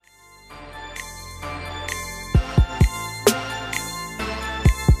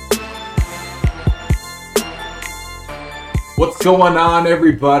What's going on,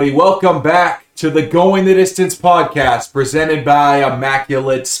 everybody? Welcome back to the Going the Distance podcast presented by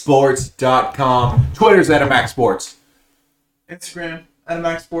ImmaculateSports.com. Twitter's at ImmacSports. Instagram at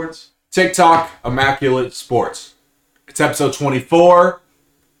ImmacSports. TikTok, Immaculate Sports. It's episode 24.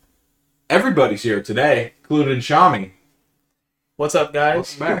 Everybody's here today, including Shami. What's up,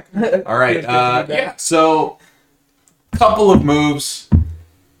 guys? Welcome back. All right. So a couple of moves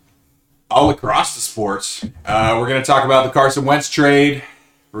all across the sports. We're going to talk about the Carson Wentz trade.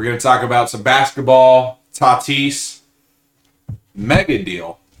 We're going to talk about some basketball, Tatis, mega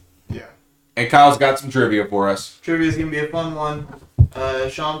deal. Yeah. And Kyle's got some trivia for us. Trivia's going to be a fun one.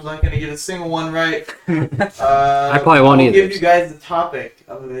 Sean's not going to get a single one right. I probably won't either. I'll give you guys the topic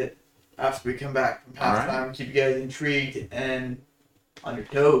of it after we come back from pastime. All Keep you guys intrigued and on your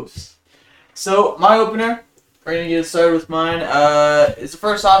toes. So, my opener, we're going to get started with mine. It's the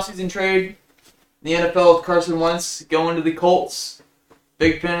first offseason trade in the NFL with Carson Wentz going to the Colts.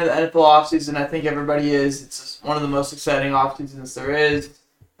 Big fan of the NFL offseason. I think everybody is. It's one of the most exciting offseasons there is.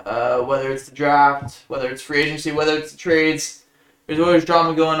 Whether it's the draft, whether it's free agency, whether it's the trades, there's always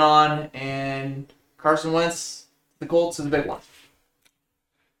drama going on. And Carson Wentz, the Colts, is a big one.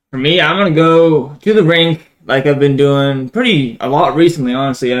 For me, I'm going to go to the rink like I've been doing a lot recently,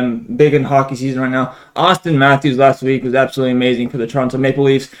 honestly. I'm big in hockey season right now. Austin Matthews last week was absolutely amazing for the Toronto Maple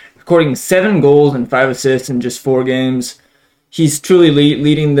Leafs, recording 7 goals and 5 assists in just 4 games. He's truly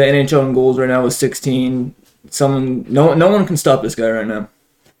leading the NHL in goals right now with 16. No one can stop this guy right now.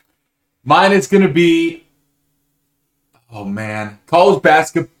 Mine is going to be, college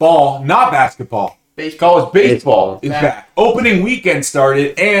basketball, not basketball. College baseball is back. Opening weekend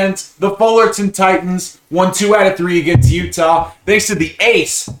started, and the Fullerton Titans won 2 out of 3 against Utah. Thanks to the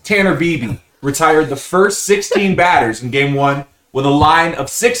ace, Tanner Beebe, retired the first 16 batters in Game 1 with a line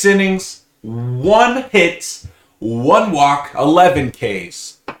of 6 innings, 1 hit, 1 walk, 11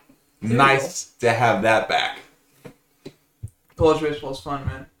 Ks. Nice to have that back. College baseball is fun,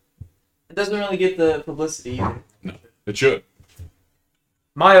 man. It doesn't really get the publicity either. No, it should.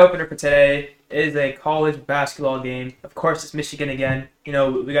 My opener for today is a college basketball game. Of course, it's Michigan again. You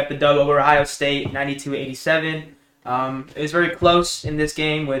know, we got the dub over Ohio State, 92-87. It was very close in this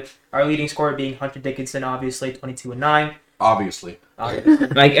game with our leading scorer being Hunter Dickinson, obviously, 22-9. Obviously.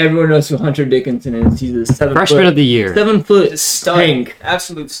 Like everyone knows who Hunter Dickinson is. He's a 7 freshman of the year. 7 foot Stud. tank.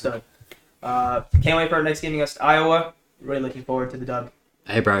 Absolute stud. Can't wait for our next game against Iowa. Really looking forward to the dub.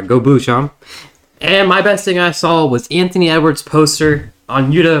 Hey, bro, go Boo, Sean. And my best thing I saw was Anthony Edwards' poster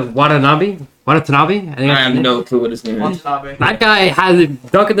on Yuta Watanabe. I have no clue what his name is. That guy had the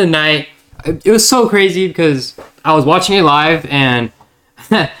dunk of the night. It was so crazy because I was watching it live and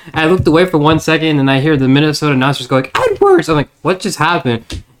I looked away for 1 second and I hear the Minnesota announcers go like, Edwards! I'm like, what just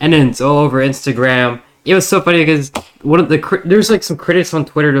happened? And then it's all over Instagram. It was so funny because there's like some critics on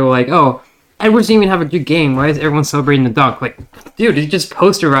Twitter that were like, oh, Edwards didn't even have a good game. Why is everyone celebrating the dunk? Like, dude, he just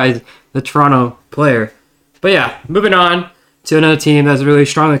posterized the Toronto player. But yeah, moving on to another team that's really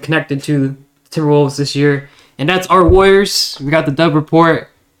strongly connected to Timberwolves this year, and that's our Warriors. We got the dub report,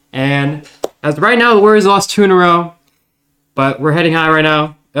 and as right now, the Warriors lost 2 in a row, but we're heading high right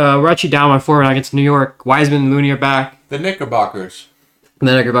now. We're actually down by 4 against New York. Wiseman and Looney are back. The Knickerbockers,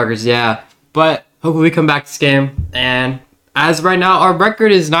 yeah. But hopefully we come back this game, and as right now, our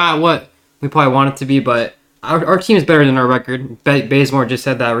record is not what we probably want it to be, but our team is better than our record. Bazemore just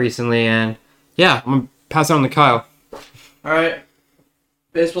said that recently, and yeah, I'm going to pass it on to Kyle. All right.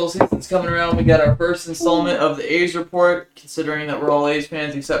 Baseball season's coming around. We got our first installment of the A's report, considering that we're all A's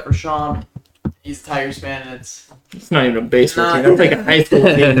fans except for Sean. He's a Tigers fan, and it's not even a baseball team. That's like a high school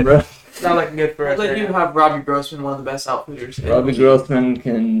team, bro. It's not looking good for us. But you have Robbie Grossman, one of the best outfielders. Robbie Grossman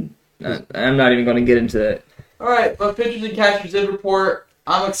can... I'm not even going to get into that. All right, but pitchers and catchers did report.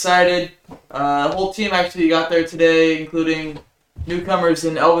 I'm excited. The whole team actually got there today, including newcomers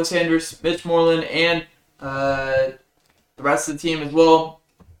in Elvis Sanders, Mitch Moreland, and the rest of the team as well.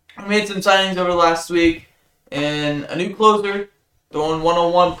 We made some signings over the last week, and a new closer, throwing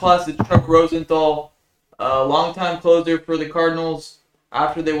 101 plus, it's Chuck Rosenthal, a longtime closer for the Cardinals.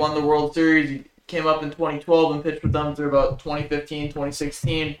 After they won the World Series, he came up in 2012 and pitched with them through about 2015,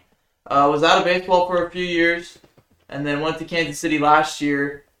 2016. Was out of baseball for a few years, and then went to Kansas City last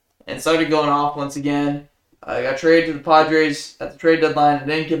year and started going off once again. Got traded to the Padres at the trade deadline and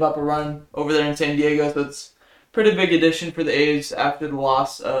didn't give up a run over there in San Diego, so it's a pretty big addition for the A's after the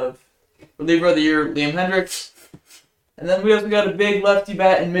loss of reliever of the year, Liam Hendricks. And then we also got a big lefty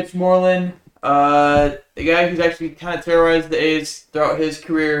bat in Mitch Moreland, the guy who's actually kind of terrorized the A's throughout his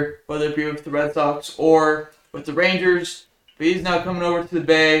career, whether it be with the Red Sox or with the Rangers. But he's now coming over to the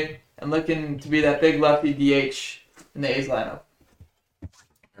Bay and looking to be that big lefty DH in the A's lineup.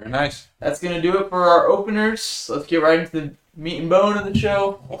 Very nice. That's going to do it for our openers. Let's get right into the meat and bone of the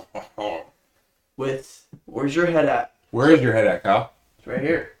show with where's your head at? Where is your head at, Kyle? It's right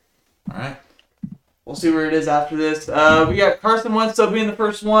here. All right. We'll see where it is after this. We got Carson Wentz still being the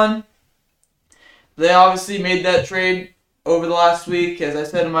first one. They obviously made that trade over the last week, as I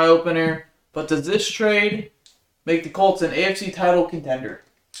said in my opener. But does this trade make the Colts an AFC title contender?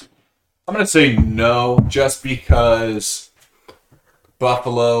 I'm going to say no, just because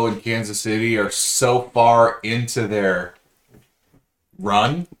Buffalo and Kansas City are so far into their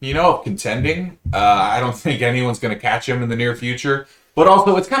run, of contending. I don't think anyone's going to catch him in the near future. But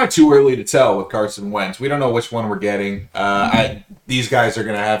also, it's kind of too early to tell with Carson Wentz. We don't know which one we're getting. These guys are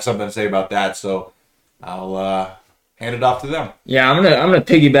going to have something to say about that, so I'll hand it off to them. Yeah, I'm gonna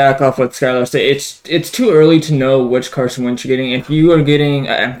piggyback off what Skylar said. It's too early to know which Carson Wentz you're getting. If you are getting,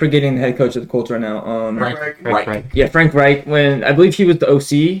 I'm forgetting the head coach of the Colts right now. Frank Reich. Yeah, Frank Reich. When I believe he was the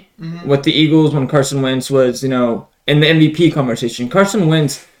OC with the Eagles when Carson Wentz was, in the MVP conversation. Carson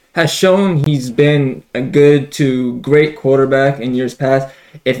Wentz has shown he's been a good to great quarterback in years past.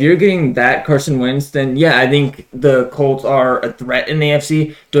 If you're getting that Carson Wentz, then yeah, I think the Colts are a threat in the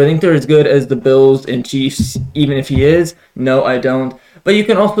AFC. Do I think they're as good as the Bills and Chiefs, even if he is? No, I don't. But you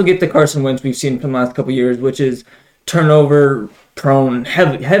can also get the Carson Wentz we've seen from the last couple of years, which is turnover prone,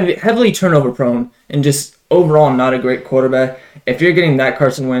 heavily turnover prone, and just overall not a great quarterback. If you're getting that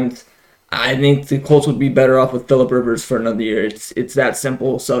Carson Wentz, I think the Colts would be better off with Phillip Rivers for another year. It's that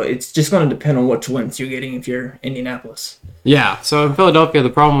simple. So it's just going to depend on which Wentz you're getting if you're Indianapolis. Yeah, so in Philadelphia, the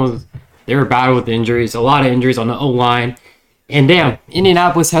problem was they were bad with injuries, a lot of injuries on the O-line. And damn,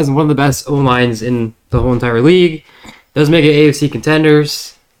 Indianapolis has one of the best O-lines in the whole entire league. Does make it AFC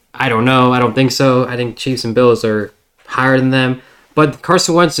contenders? I don't know. I don't think so. I think Chiefs and Bills are higher than them. But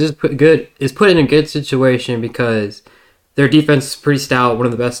Carson Wentz is put in a good situation because their defense is pretty stout, one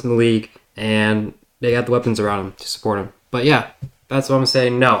of the best in the league, and they got the weapons around them to support him. But yeah, that's what I'm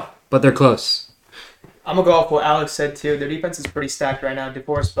saying. No, but they're close. I'm going to go off what Alex said, too. Their defense is pretty stacked right now.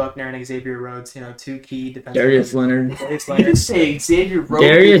 DeForest Buckner and Xavier Rhodes, two key defensive Darius Leonard. You just say Xavier Rhodes.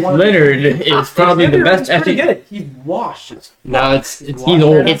 Darius Leonard is probably the best. Pretty good. He's washed. No, he's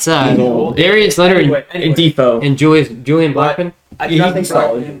old. It's He's old. Darius Leonard And Defoe. and Julian Blackman. I do not think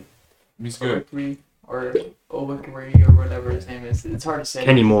solid. He's good. Or Owikari or whatever his name is. It's hard to say.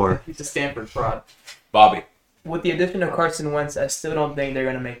 Kenny Moore. He's a Stanford fraud. Bobby. With the addition of Carson Wentz, I still don't think they're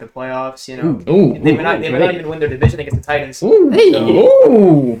going to make the playoffs. They may not even win their division against the Titans.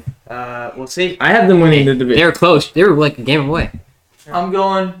 Ooh. We'll see. I have them winning the division. They were close. They were like a game away. I'm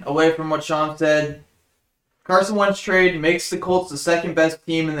going away from what Sean said. Carson Wentz trade makes the Colts the second best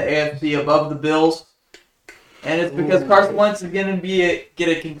team in the AFC above the Bills. And it's because Carson Wentz is going to get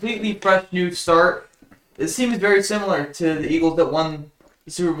a completely fresh new start. This team is very similar to the Eagles that won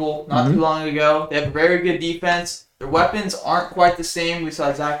the Super Bowl not too long ago. They have a very good defense. Their weapons aren't quite the same. We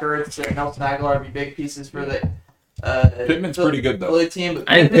saw Zach Ertz and Nelson Aguilar be big pieces for the Pittman's pretty good, though. Philly team. But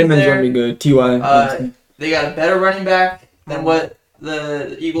I think Pittman's going to be good. T.Y. They got a better running back than what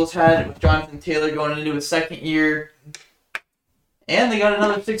the Eagles had with Jonathan Taylor going into his second year. And they got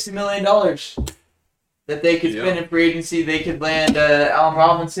another $60 million that they could spend in free agency. They could land Allen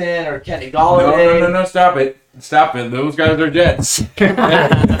Robinson or Kenny Galladay. No, stop it. Stop it. Those guys are Jets.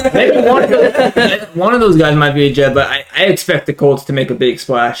 Maybe one of those guys might be a Jet, but I expect the Colts to make a big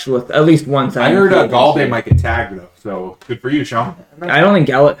splash with at least one time. I heard Galladay might get tagged, though, so good for you, Sean. I don't think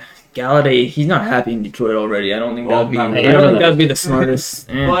Galladay, he's not happy in Detroit already. I don't think that would be the smartest.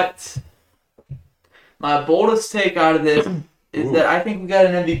 But my boldest take out of this is that I think we got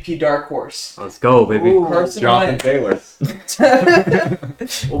an MVP dark horse. Let's go, baby. Carson Jonathan Wentz Taylor.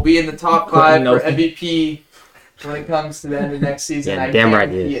 will be in the top 5 for MVP when it comes to the end of next season. Yeah, I damn right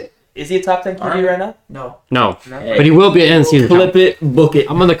guarantee he is. it. Is he a top 10 QB right now? No. But he will be at the end of the season. Flip it, book it.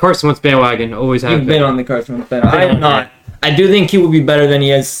 I'm on the Carson Wentz bandwagon. Always have You've been. been on the Carson Wentz bandwagon. I am not. I do think he will be better than he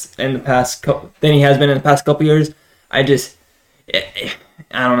has in the past than he has been in the past couple years. I don't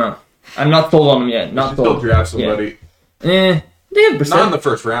know. I'm not sold on him yet. Not Still sold. draft somebody. They have Brissett. Not in the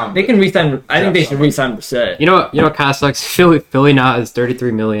first round. They can re-sign. I think they should re-sign Brissett. You know what kind of sucks? Philly now is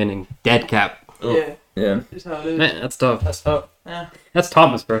 $33 million in dead cap. Yeah. Yeah. Just how it is. Man, that's tough. That's tough. Yeah. That's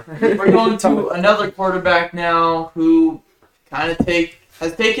Thomas, bro. We're going to another quarterback now who kind of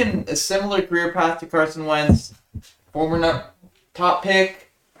has taken a similar career path to Carson Wentz. Former top pick,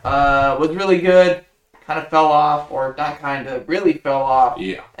 was really good, kind of fell off, or not kind of, really fell off,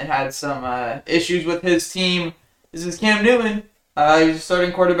 and had some issues with his team. This is Cam Newton. He was a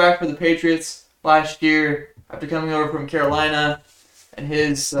starting quarterback for the Patriots last year after coming over from Carolina, and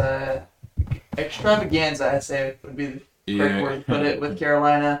his extravaganza, I'd say would be the correct word to put it, with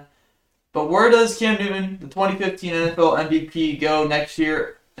Carolina. But where does Cam Newton, the 2015 NFL MVP, go next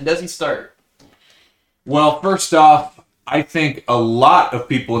year, and does he start? Well, first off, I think a lot of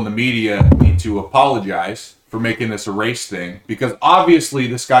people in the media need to apologize for making this a race thing, because obviously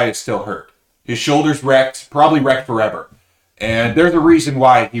this guy is still hurt. His shoulder's wrecked, probably wrecked forever. And there's a reason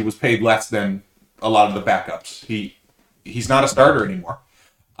why he was paid less than a lot of the backups. He's not a starter anymore.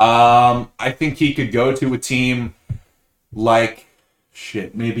 I think he could go to a team like,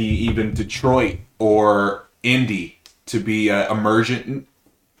 maybe even Detroit or Indy to be emergent.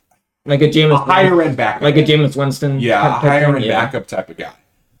 Like a Jameis, higher end backup. Like a Jameis Winston. Yeah, a higher end backup type of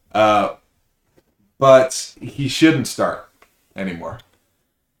guy. But he shouldn't start anymore.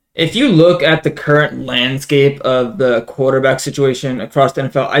 If you look at the current landscape of the quarterback situation across the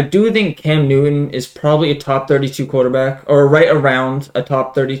NFL, I do think Cam Newton is probably a top 32 quarterback, or right around a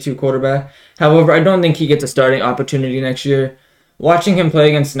top 32 quarterback. However, I don't think he gets a starting opportunity next year. Watching him play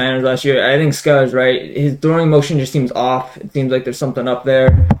against the Niners last year, I think Sky's right. His throwing motion just seems off. It seems like there's something up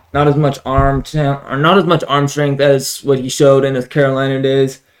there. Not as much arm strength as what he showed in his Carolina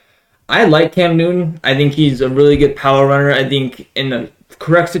days. I like Cam Newton. I think he's a really good power runner. I think in the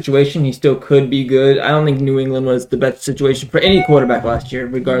correct situation, he still could be good. I don't think New England was the best situation for any quarterback last year,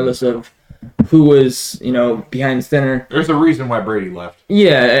 regardless of who was, behind the center. There's a reason why Brady left.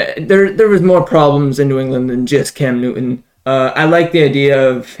 Yeah, there was more problems in New England than just Cam Newton. I like the idea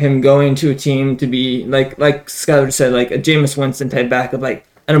of him going to a team to be like Skyler said, like a Jameis Winston type backup, like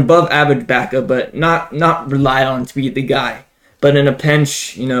an above average backup, but not rely on to be the guy. But in a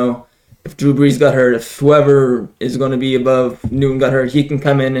pinch, if Drew Brees got hurt, if whoever is going to be above Newton got hurt, he can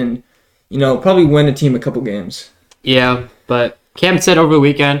come in and, probably win a team a couple games. Yeah, but Cam said over the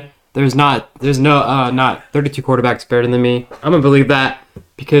weekend, there's not 32 quarterbacks better than me. I'm gonna believe that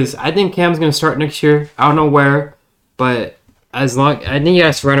because I think Cam's gonna start next year. I don't know where, but I think you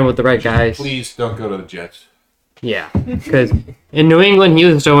guys surround him with the right guys. Please don't go to the Jets. Yeah, because in New England he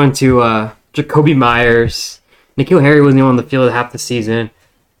was showing to Jacoby Myers. N'Keal Harry wasn't even on the field half the season.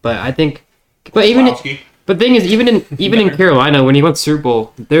 But I think, the thing is, even in Carolina, when he went Super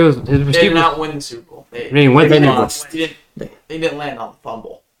Bowl, there was his receivers. They did not win the Super Bowl. They lost. They didn't land on the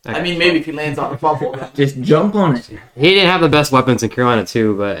fumble. I mean, maybe if he lands on the fumble, then. Just jump on it. He didn't have the best weapons in Carolina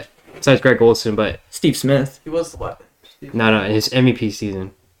too, but besides Greg Olsen, but Steve Smith. He was the weapon. No, his MVP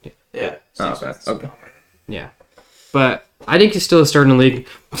season. Yeah. Okay. Yeah, but I think he's still a starting in the league.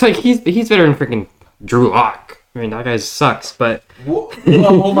 Like he's better than freaking Drew Lock. I mean, that guy sucks, but... Well,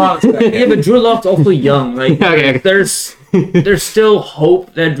 hold on a second. Yeah, but Drew Lock's also young. Like, okay. There's still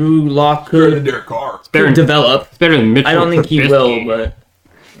hope that Drew Lock could develop. It's better than Mitchell. I don't think he will, but,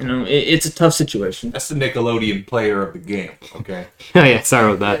 it's a tough situation. That's the Nickelodeon player of the game, okay? Oh, yeah,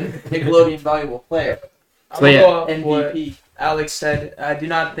 sorry about that. Nickelodeon valuable player. So yeah, MVP. what Alex said, I do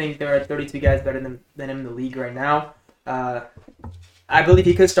not think there are 32 guys better than him in the league right now. I believe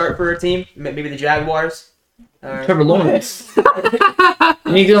he could start for a team, maybe the Jaguars. Trevor Lawrence. You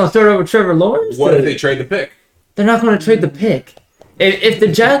going to start over Trevor Lawrence? What if they trade the pick? They're not going to trade the pick. If the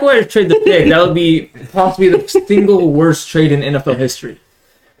Jaguars trade the pick, that would be possibly the single worst trade in NFL history.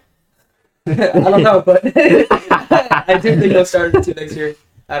 I don't know, but I do think he'll start the team next year.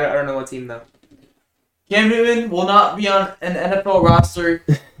 I don't know what team, though. Cam Newton will not be on an NFL roster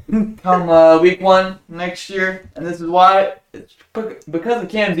come week 1 next year, and this is why. It's because of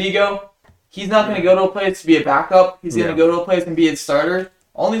Cam's ego. He's not going to go to a place to be a backup. He's going to go to a place and be a starter.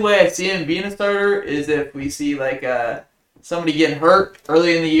 Only way I see him being a starter is if we see somebody getting hurt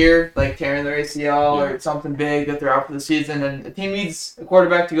early in the year, like tearing their ACL or something big that they're out for the season, and the team needs a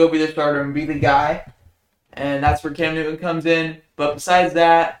quarterback to go be their starter and be the guy. And that's where Cam Newton comes in. But besides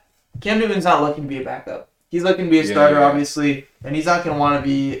that, Cam Newton's not looking to be a backup. He's looking to be a starter, obviously, and he's not going to want to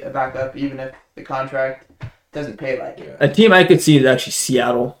be a backup even if the contract doesn't pay like it. A team I could see is actually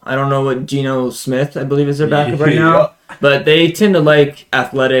Seattle. I don't know what Geno Smith, I believe, is their backup right now. But they tend to like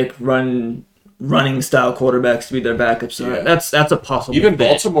athletic, running style quarterbacks to be their backup. So that's a possible. Even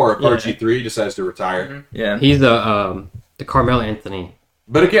Baltimore, if RG3 decides to retire. Mm-hmm. Yeah. He's the Carmelo Anthony.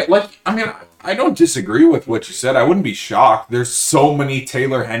 But again, I don't disagree with what you said. I wouldn't be shocked. There's so many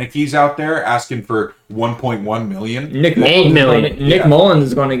Taylor Hennekes out there asking for $1.1 million. Nick Mullins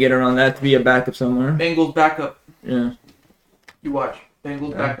is going to get around that to be a backup somewhere. Bengals backup. Yeah. You watch.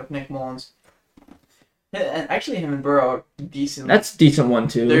 Bengals backup Nick Mullins. And actually, him and Burrow are decent. That's a decent one,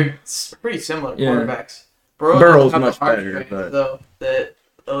 too. They're pretty similar quarterbacks. Burrow's much better, but... though, the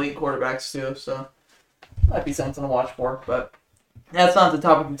elite quarterbacks, too, so might be something to watch for, but that's not the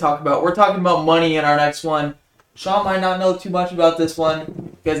topic we talk about. We're talking about money in our next one. Sean might not know too much about this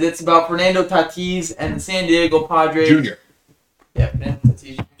one. because it's about Fernando Tatis and the San Diego Padres. Junior. Yeah, Fernando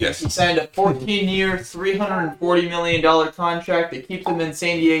Tatis. Yes. He signed a 14-year, $340 million contract that keeps him in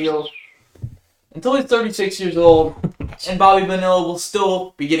San Diego until he's 36 years old. And Bobby Bonilla will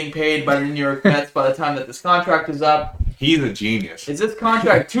still be getting paid by the New York Mets by the time that this contract is up. He's a genius. Is this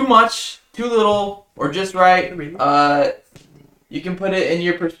contract too much, too little, or just right? You can put it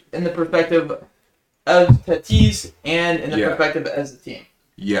in the perspective of Tatis and in the perspective as a team.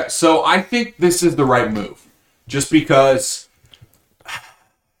 Yeah, so I think this is the right move. Just because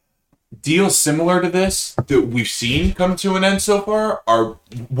deals similar to this that we've seen come to an end so far are,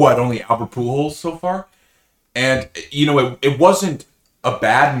 only Albert Pujols so far? And, it wasn't a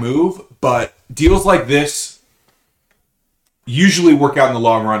bad move, but deals like this usually work out in the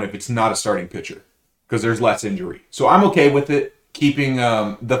long run if it's not a starting pitcher because there's less injury. So I'm okay with it, keeping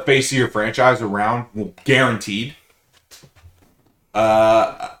the face of your franchise around, guaranteed.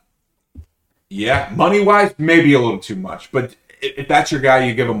 Money-wise, maybe a little too much, but if that's your guy,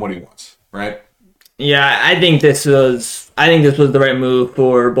 you give him what he wants, right? Yeah, I think this was the right move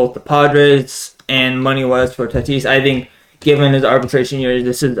for both the Padres and money-wise for Tatis. I think, given his arbitration years,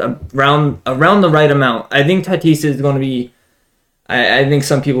 this is around the right amount. I think Tatis is going to be. I think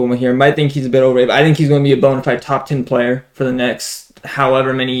some people here might think he's a bit overrated. I think he's going to be a bona fide top 10 player for the next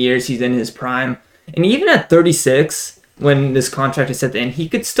however many years he's in his prime. And even at 36, when this contract is set to end, he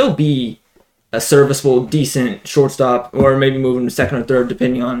could still be a serviceable, decent shortstop, or maybe moving to second or third,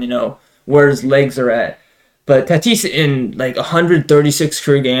 depending on where his legs are at. But Tatis in 136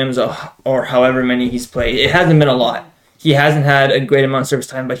 career games or however many he's played, it hasn't been a lot. He hasn't had a great amount of service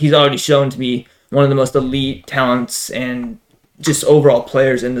time, but he's already shown to be one of the most elite talents and just overall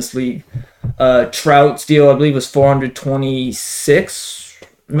players in this league. Trout's deal, I believe, was $426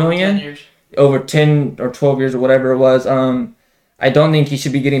 million over 10 or 12 years or whatever it was. I don't think he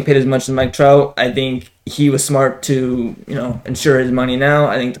should be getting paid as much as Mike Trout. I think he was smart to, insure his money now.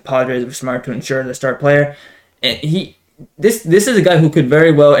 I think the Padres were smart to insure the star player. And this is a guy who could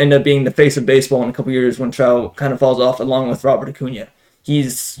very well end up being the face of baseball in a couple years when Trout kind of falls off, along with Robert Acuna.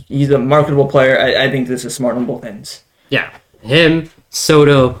 He's a marketable player. I think this is smart on both ends. Yeah. Him,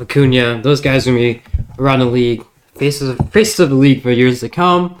 Soto, Acuna, those guys are going to be around the league, faces of the league for years to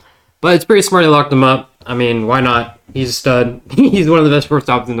come. But it's pretty smart to lock them up. I mean, why not? He's a stud. He's one of the best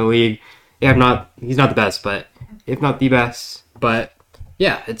shortstops in the league. Yeah, he's not the best, but if not the best. But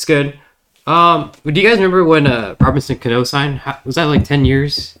yeah, it's good. Do you guys remember when Robinson Cano signed? Was that 10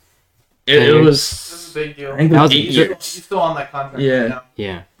 years? It was a big deal. I think it was 8 years. He's still on that contract. Yeah.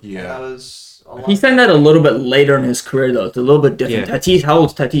 That was. He signed that a little bit later in his career, though. It's a little bit different. Yeah. Tatis, how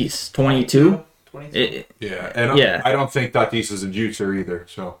old's Tatis? 22? 22. I don't think Tatis is a juicer either,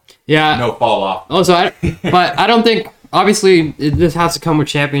 so no fall off. Also, but I don't think, obviously, this has to come with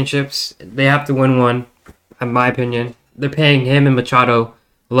championships. They have to win one, in my opinion. They're paying him and Machado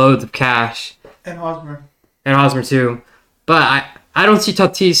loads of cash. And Hosmer. And Hosmer, too. But I don't see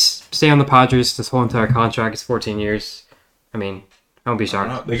Tatis staying on the Padres this whole entire contract. It's 14 years. I mean, I won't be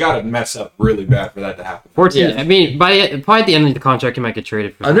shocked. They got to mess up really bad for that to happen. 14. Yeah. I mean, probably at the end of the contract, he might get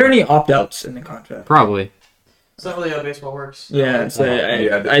traded. Are there any opt-outs in the contract? Probably. It's not really how baseball works. Yeah, so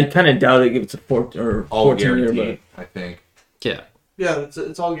I kind of doubt it if it's a 14 year, but I think. Yeah. Yeah,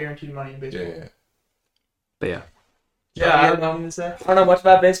 it's all guaranteed money in baseball. Yeah. But yeah. Yeah, I don't know much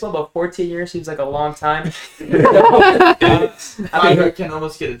about baseball, but 14 years seems like a long time. I can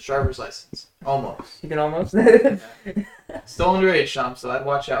almost get a driver's license. Almost. You can almost? Still underage, Sham, so I'd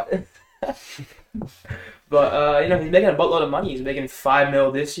watch out. But, he's making a buttload of money. He's making $5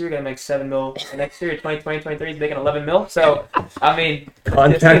 million this year, going to make $7 million next year. 2023, he's making $11 million. So, I mean,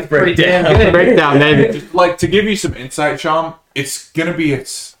 contract breakdown. Breakdown, maybe. To give you some insight, Sham, it's going to be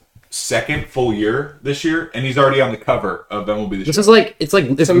its second full year this year, and he's already on the cover of MLB this year. It's like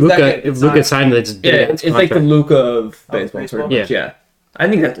if Luka signed it. It's like the Luka of baseball. Baseball? Yeah. I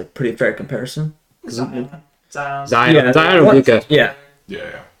think that's a pretty fair comparison. Zion or Luka. Yeah.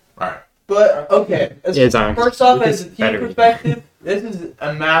 Yeah. All right. But, okay. First off, as a team perspective, this is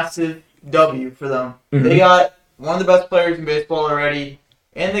a massive W for them. Mm-hmm. They got one of the best players in baseball already,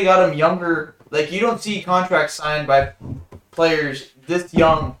 and they got him younger. You don't see contracts signed by players this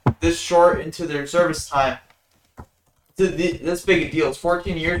young, this short into their service time. That's big a deal. It's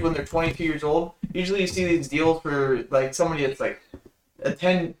 14 years when they're 22 years old. Usually you see these deals for somebody that's a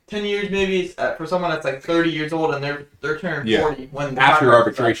 10 years maybe for someone that's 30 years old and they're turning 40 when after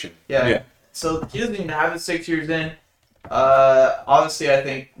arbitration. Yeah. So he doesn't even have it 6 years in. Obviously, I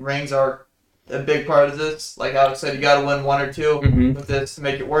think rings are a big part of this. Like Alex said, you got to win one or two with this to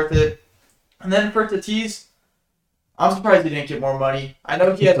make it worth it. And then for Tatis, I'm surprised he didn't get more money. I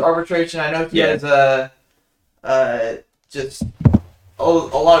know he has arbitration. I know he has just a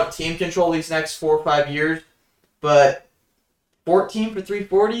lot of team control these next 4 or 5 years. But 14 for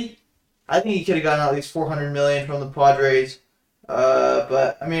 340, I think he could have gotten at least $400 million from the Padres.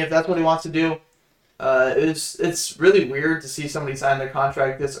 But I mean, if that's what he wants to do, it's really weird to see somebody sign their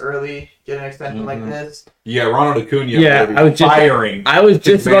contract this early, get an extension like this. Yeah, Ronald Acuna. Yeah, I was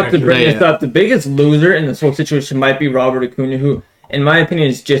just about to bring this up. The biggest loser in this whole situation might be Robert Acuna, who, in my opinion,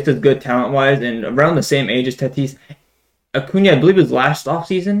 is just as good talent-wise and around the same age as Tatis. Acuna, I believe, was last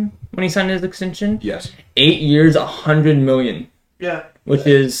offseason when he signed his extension. Yes. 8 years, $100 million. Yeah. Which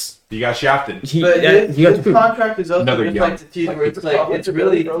is... He got shafted. His contract is also just like Tatis, where it's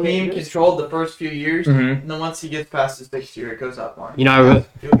really team controlled the first few years, and then once he gets past his 6th year, it goes up more. You know,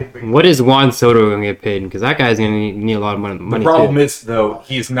 what is Juan Soto going to get paid? Because that guy's going to need a lot of money. The problem is, though,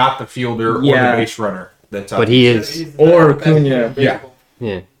 he is not the fielder or the base runner. But he is. Or Acuna.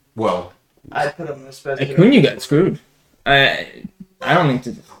 Yeah. Well, I put him in the special. Acuna got screwed. I don't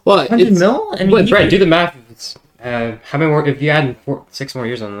think... Well, 100 mil? I mean, Brett, do the math. How many more? If you add 6 more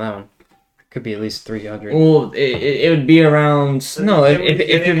years on that one, could be at least 300. Well, it would be around. If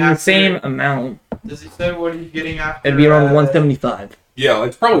it's the same amount. Does he say what he's getting after? It'd be around 175. yeah,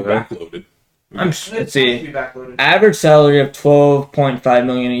 it's probably backloaded. Let's see. Average salary of $12.5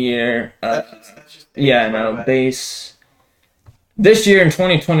 million a year. Base. This year in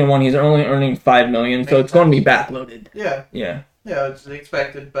 2021, he's only earning $5 million, so it's going to be backloaded. Yeah, it's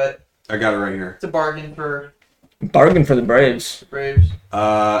expected, but I got it right here. It's a bargain for the Braves. He's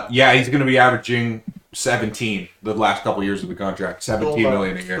going to be averaging 17 the last couple years of the contract. $17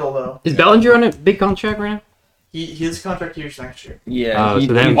 million a year. Is Bellinger on a big contract right now? His contract years next year. Yeah.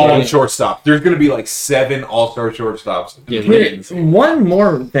 All shortstop. There's going to be like 7 all-star shortstops. One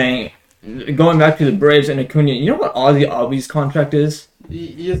more thing. Going back to the Braves and Acuna, you know what Ozzie Albies' contract is?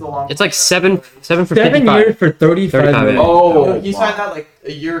 He is a long. It's like seven for 55. 7 years for $35 million. Oh, he signed that like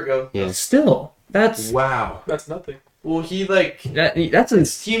a year ago. Yeah. Still, that's That's nothing. Well, that's a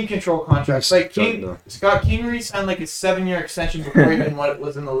team control contract. Like Scott Kingery signed like a 7-year extension before even what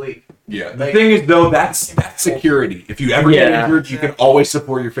was in the league. Yeah. The thing is, though, that's security. If you ever get injured, you can always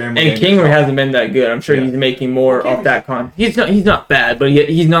support your family. And Kingery hasn't been that good. I'm sure he's making more off that con. He's not bad, but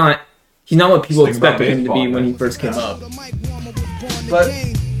he's not what people expected him to be when he first came up. But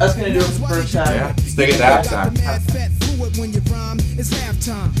that's gonna do it for the first half. Yeah, let's take it to halftime.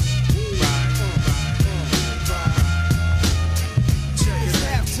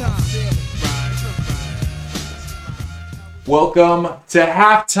 Welcome to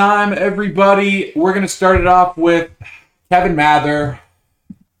halftime, everybody. We're gonna start it off with Kevin Mather,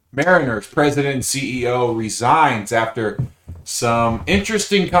 Mariners president and CEO, resigns after some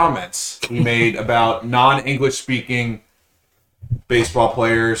interesting comments he made about non-English speaking baseball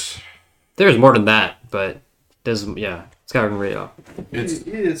players. There's more than that, but it's got to read off. It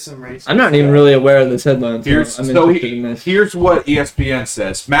is some racist. I'm not even really aware of this headline. Here's what ESPN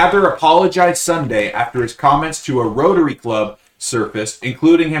says. Mather apologized Sunday after his comments to a Rotary Club surfaced,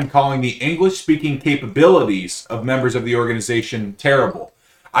 including him calling the English-speaking capabilities of members of the organization terrible.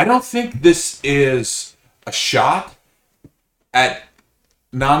 I don't think this is a shot at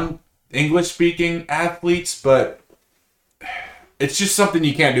non-English-speaking athletes, but it's just something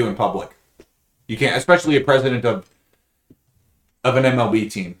you can't do in public. You can't, especially a president of an MLB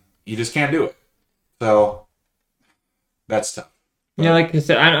team. You just can't do it. So that's tough. Yeah, like I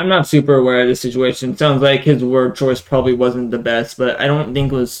said, I'm not super aware of the situation. It sounds like his word choice probably wasn't the best, but I don't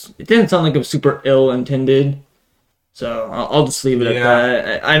think it didn't sound like it was super ill-intended. So I'll just leave it at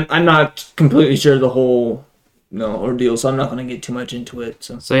that. I'm not completely sure the whole ordeal, so I'm not going to get too much into it.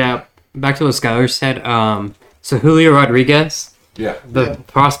 So yeah, back to what Skylar said. So Julio Rodriguez, the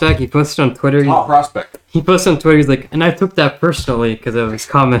prospect, he posted on Twitter. Top prospect. He posted on Twitter. He's like, and I took that personally because of his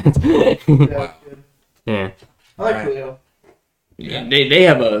comments. Yeah. I like Julio. Yeah, they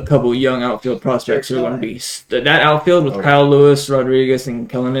have a couple young outfield prospects who are going to be that outfield with Kyle Lewis, Rodriguez, and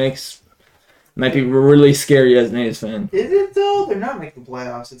Kelenic might be really scary as an A's fan. Is it though? They're not making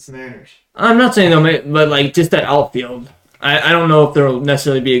playoffs. It's the Mariners. I'm not saying they'll but like just that outfield. I don't know if they'll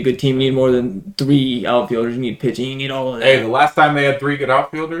necessarily be a good team. You need more than 3 outfielders. You need pitching. You need all of that. Hey, the last time they had 3 good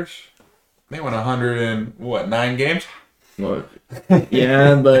outfielders, they won 109 games? Well,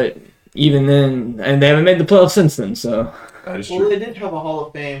 yeah, but even then, and they haven't made the playoffs since then, so. That is true. Well, they did have a Hall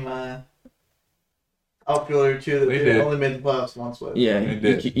of Fame outfielder, too, that they only made the playoffs once with. Yeah, they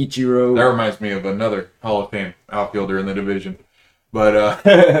did. Ichiro. That reminds me of another Hall of Fame outfielder in the division. But,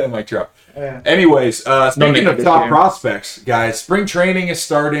 Mike Trout. Yeah. Anyways, speaking of top prospects, guys, spring training is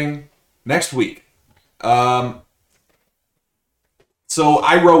starting next week. So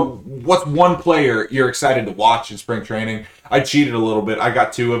I wrote, what's one player you're excited to watch in spring training? I cheated a little bit. I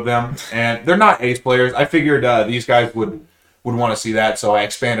got 2 of them, and they're not ace players. I figured these guys would want to see that, so I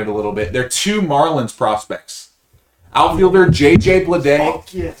expanded a little bit. They're 2 Marlins prospects. Outfielder J.J.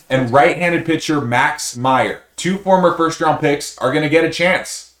 Bleday and right-handed pitcher Max Meyer. 2 former first-round picks are going to get a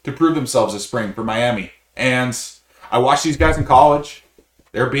chance to prove themselves this spring for Miami. And I watched these guys in college.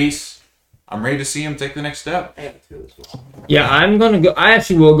 They're beasts. I'm ready to see him take the next step. Yeah, I'm gonna go. I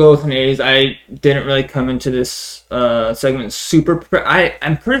actually will go with an A's. I didn't really come into this segment super prepared.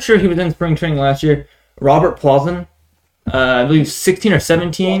 I'm pretty sure he was in spring training last year. Robert Plausen, I believe 16 or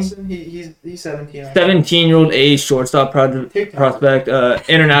 17. He's 17. 17-year-old A's shortstop prospect,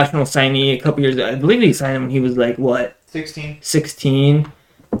 international signee a couple years ago. I believe he signed him when he was like what? 16. 16.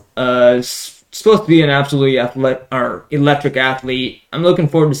 Supposed to be an absolutely electric athlete. I'm looking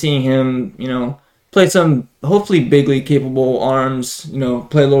forward to seeing him, play some hopefully big league capable arms,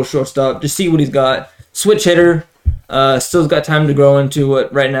 play a little shortstop, just see what he's got. Switch hitter, still's got time to grow into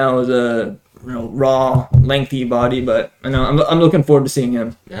what right now is a raw, lengthy body, but I know I'm looking forward to seeing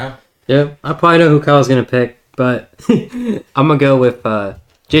him. Yeah. Yeah, I probably know who Kyle's gonna pick, but I'm gonna go with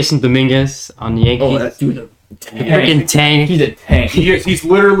Jason Dominguez on the Yankees. Oh, that dude's a freaking tank. He's a tank. He's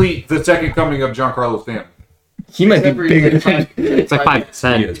literally the second coming of Giancarlo Stanton. He might be bigger than It's like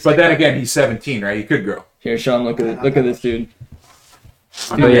 5%. But then again, he's 17, right? He could grow. Here, Sean, look at this dude.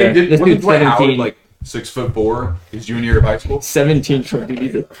 Oh, yeah. This Wasn't dude's Dwight 17. Howard like 6'4" his junior year of high school? 17 short dude.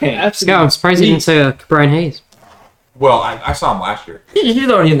 He's a tank. Scott, I'm surprised you didn't say Brian Hayes. Well, I saw him last year. He's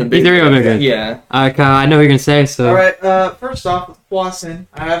already in the big. He's already in the big. Yeah. Kyle, I know what you're gonna say. So. All right. First off, with Watson,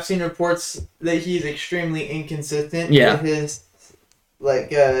 I have seen reports that he's extremely inconsistent. Yeah. With his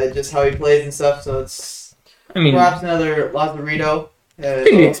just how he plays and stuff. So it's I mean, perhaps another Lazarito. to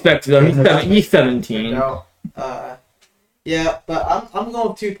be expected though. He's 17. Yeah, but I'm going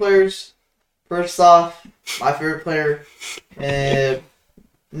with 2 players. First off, my favorite player,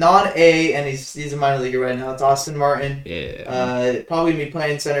 non-A, and he's a minor leaguer right now. It's Austin Martin. Yeah. Probably gonna be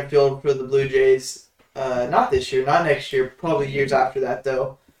playing center field for the Blue Jays. Not this year, not next year. Probably years after that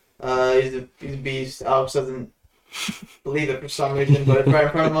though. He's a beast. Alex doesn't believe it for some reason, but it's right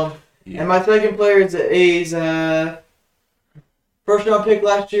in front of him. Yeah. And my second player is the A's first round pick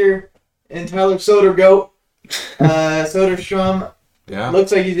last year, and Tyler Soderstrom. Soderstrom. Yeah.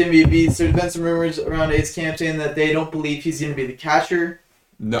 Looks like he's going to be a beast. There's been some rumors around A's camp saying that they don't believe he's going to be the catcher.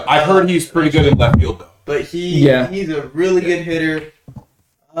 No, I've heard he's pretty good in left field though. But he's a really good hitter.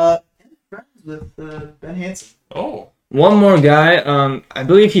 Friends with Ben Hansen. Oh. One more guy. I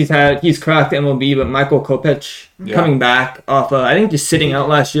believe he's cracked the MLB, but Michael Kopech coming back off. I think just sitting out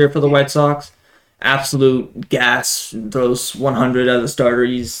last year for the White Sox. Absolute gas. Throws 100 as a starter.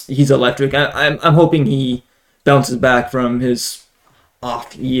 He's electric. I'm hoping he bounces back from his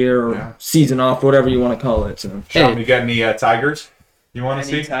off year or season off, whatever you want to call it. So. Sean, you got any Tigers you want to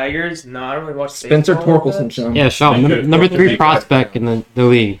see? Tigers? No, I don't really watch Spencer baseball Torkelson, Sean. Yeah, Sean, number 3 prospect in the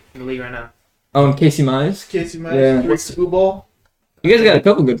league. in the league right now. Oh, and Casey Mize. Casey Mize. Yeah. What's the ball? You guys got a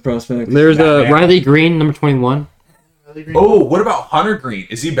couple good prospects. There's Riley Green, number 21. Oh, what about Hunter Green?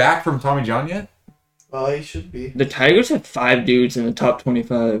 Is he back from Tommy John yet? Well, he should be. The Tigers had 5 dudes in the top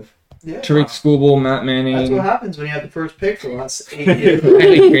 25. Yeah. Tariq Skubal, Matt Manning. That's what happens when you have the first pick for the last 8 years.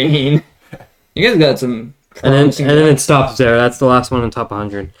 Riley Green. You guys got some. And then it stops there. That's the last one in the top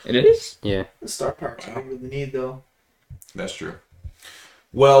 100. It is? Yeah. The star park's not really need though. That's true.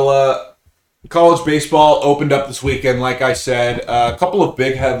 Well, college baseball opened up this weekend, like I said. A couple of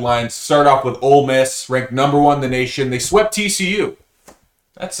big headlines. Start off with Ole Miss, ranked number 1 in the nation. They swept TCU.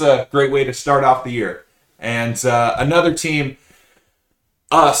 That's a great way to start off the year. And another team,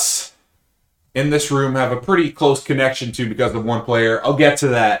 us, in this room, have a pretty close connection to because of one player. I'll get to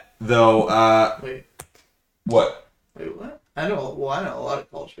that, though. Wait. What? Wait, what? I know a lot of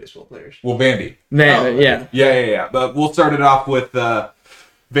college baseball players. Well, Vandy. Yeah. Yeah. But we'll start it off with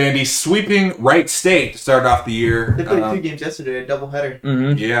Vandy sweeping Wright State to start off the year. They played 2 games yesterday, a doubleheader.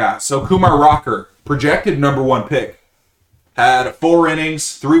 Mm-hmm. Yeah. So Kumar Rocker, projected number 1 pick, had 4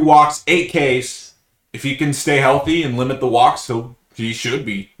 innings, 3 walks, 8 Ks. If he can stay healthy and limit the walks, he should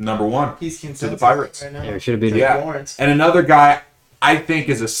be number 1. He's to consensus the Pirates. right now. Yeah, should have been. Yeah. Lawrence. And another guy I think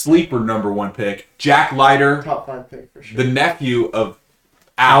is a sleeper number 1 pick, Jack Leiter, Top 5 pick for sure. the nephew of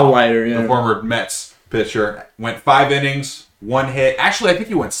Al Al Leiter, yeah. the former Mets pitcher. Went 5 innings, 1 hit. Actually, I think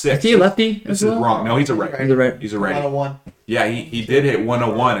he went 6. Is he a lefty? This is wrong. No, he's a right. He's a right. He's a righty. 101. Yeah, he did hit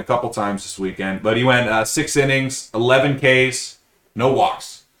 101 a couple times this weekend, but he went 6 innings, 11 Ks, no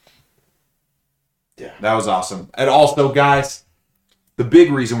walks. Yeah. That was awesome. And also, guys, the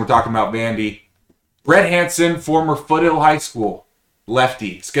big reason we're talking about Vandy, Brett Hansen, former Foothill High School, lefty.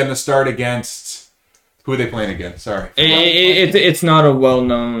 It's going to start against... Who are they playing against? Sorry. It's not a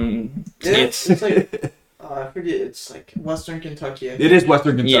well-known... It's like... I forget. It's like Western Kentucky. It is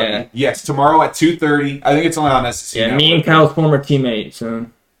Western Kentucky. Yeah. Yes, tomorrow at 2:30. I think it's only on SEC. Yeah, me and Kyle's former teammate, so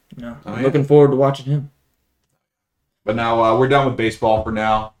I'm looking forward to watching him. But now we're done with baseball for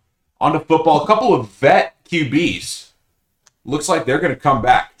now. On to football. A couple of vet QBs. Looks like they're going to come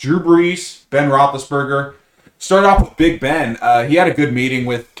back. Drew Brees, Ben Roethlisberger. Start off with Big Ben. He had a good meeting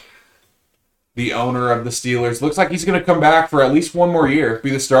with the owner of the Steelers. Looks like he's going to come back for at least one more year, be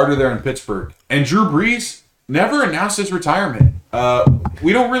the starter there in Pittsburgh. And Drew Brees never announced his retirement.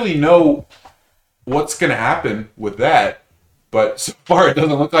 We don't really know what's going to happen with that, but so far it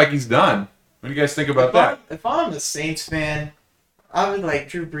doesn't look like he's done. What do you guys think about that? If I'm a Saints fan, I would like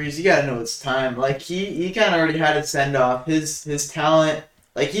Drew Brees. You gotta know it's time. Like he kind of already had a send off. His talent,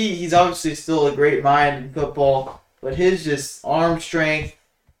 like he's obviously still a great mind in football, but his just arm strength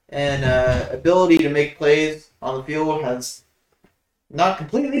and ability to make plays on the field has not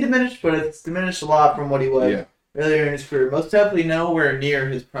completely diminished, but it's diminished a lot from what he was earlier in his career. Most definitely nowhere near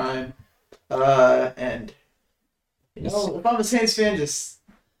his prime. And if I'm a Saints fan, just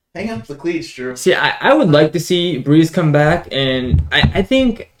hang up the cleats, Drew. See, I would like to see Brees come back, and I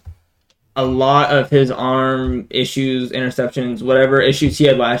think a lot of his arm issues, interceptions, whatever issues he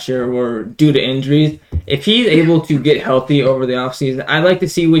had last year were due to injuries. If he's able to get healthy over the offseason, I'd like to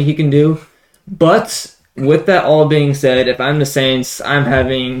see what he can do. But with that all being said, if I'm the Saints, I'm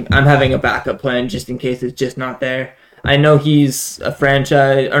having a backup plan just in case it's just not there. I know he's a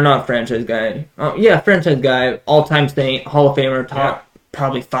franchise guy, all-time Hall of Famer, top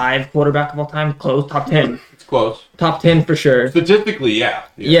probably 5 quarterback of all time, close, top 10. It's close. Top 10 for sure. Statistically, yeah.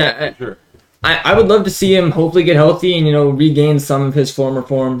 Yeah, for sure. I would love to see him hopefully get healthy and, regain some of his former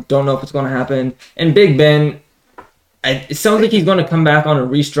form. Don't know if it's going to happen. And Big Ben, it sounds like he's going to come back on a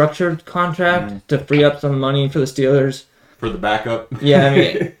restructured contract to free up some money for the Steelers. For the backup? Yeah, I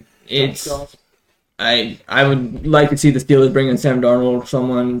mean, it's... I would like to see the Steelers bring in Sam Darnold or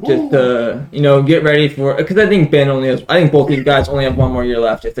someone just to, get ready for... Because I think both these guys only have one more year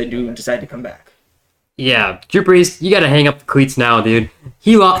left if they do decide to come back. Yeah, Drew Brees, you gotta hang up the cleats now, dude.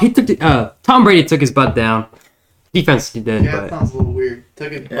 He took Tom Brady took his butt down. Defense, he did. Yeah, that sounds a little weird.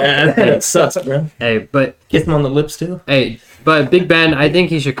 That sucks, bro. Hey, but kiss him on the lips too. Hey, but Big Ben, I think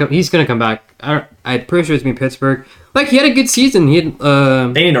he should come. He's gonna come back. I'm pretty sure it's gonna be Pittsburgh. Like he had a good season. They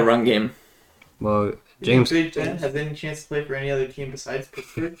need a run game. Well, James Big Ben has any chance to play for any other team besides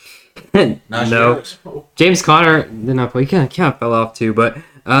Pittsburgh? No. Sure. James Conner did not play. He kind of fell off too, but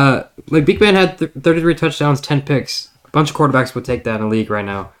Big Ben had 33 touchdowns, 10 picks. A bunch of quarterbacks would take that in the league right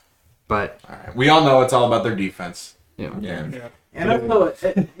now, but we all know it's all about their defense. Yeah. And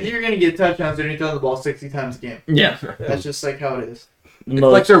also, you're gonna get touchdowns when you throw the ball 60 times a game. Yeah, that's just like how it is. It's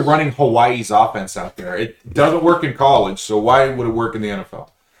like they're running Hawaii's offense out there. It doesn't work in college, so why would it work in the NFL?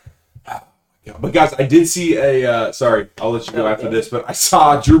 But guys, I did see sorry, I'll let you go after this, but I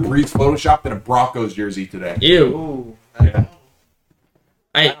saw Drew Brees photoshopped in a Broncos jersey today. Ew. Ooh. Yeah.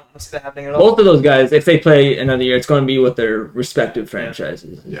 I don't see that happening at all. Both of those guys, if they play another year, it's going to be with their respective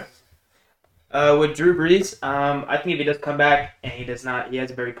franchises. Yeah. With Drew Brees, I think if he does come back and he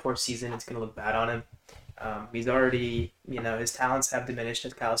has a very poor season, it's going to look bad on him. He's already, his talents have diminished,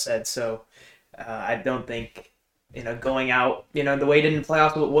 as Kyle said, so I don't think, going out, the way he did in the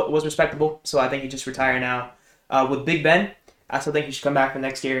playoffs was respectable, so I think he just retire now. With Big Ben, I still think he should come back for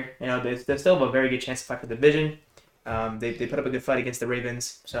next year. They still have a very good chance to fight for the division. They put up a good fight against the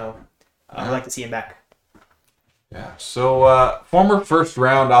Ravens, so I'd like to see him back. Yeah. So former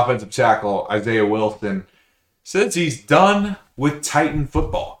first-round offensive tackle Isiah Wilson says he's done with Titan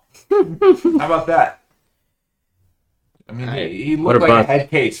football. How about that? I mean, he looked like a head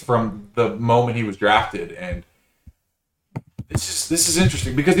case from the moment he was drafted, and this is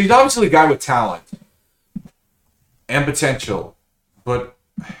interesting because he's obviously a guy with talent and potential, but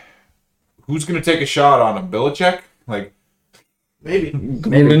who's going to take a shot on him? Belichick? Maybe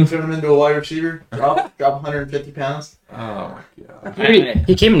turn him into a wide receiver. Drop 150 pounds. Oh my god!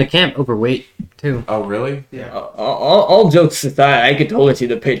 He came into camp overweight too. Oh really? Yeah. All jokes aside, I could totally see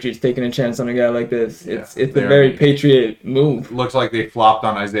the Patriots taking a chance on a guy like this. It's a very Patriot move. Looks like they flopped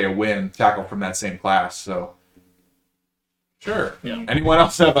on Isaiah Wynn, tackle from that same class. So sure. Yeah. Anyone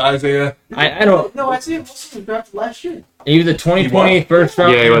else have Isaiah? I don't. No, Isaiah Wilson was drafted last year. He was a 2020 first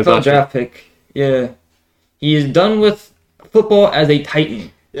round NFL draft pick. Yeah. He is done with football as a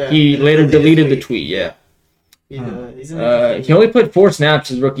Titan. Yeah, he later deleted the tweet. Yeah. He only played 4 snaps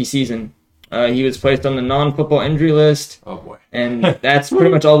his rookie season. He was placed on the non-football injury list. Oh boy. And that's pretty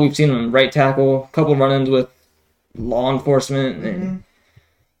much all we've seen him. Right tackle, couple run-ins with law enforcement. And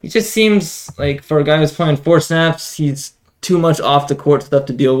he just seems like, for a guy who's playing 4 snaps, he's too much off the court stuff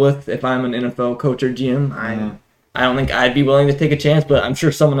to deal with. If I'm an NFL coach or GM, I don't think I'd be willing to take a chance, but I'm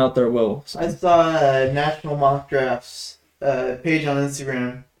sure someone out there will. So. I saw a National Mock Drafts page on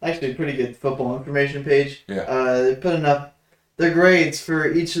Instagram. Actually, a pretty good football information page. Yeah. They put enough their grades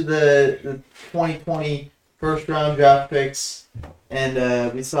for each of the 2020 first round draft picks,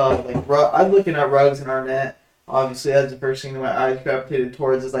 and we saw like I'm looking at Ruggs and Arnett. Obviously, that's the first thing that my eyes gravitated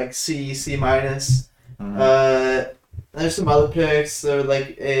towards is like C minus. There's some other picks. There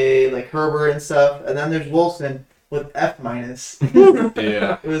like Herbert and stuff, and then there's Wilson with F minus.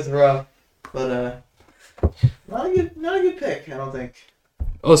 Yeah, it was rough, but not a good pick, I don't think.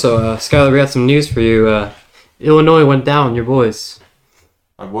 Also, Skylar, we got some news for you. Illinois went down. Your boys.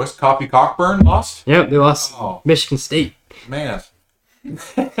 my boys, Coffee Cockburn lost. Yep, they lost. Oh Michigan State. man,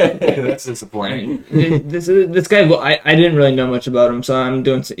 that's disappointing. This guy, well, I didn't really know much about him, so I'm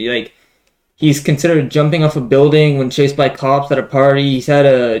doing like. He's considered jumping off a building when chased by cops at a party. He's had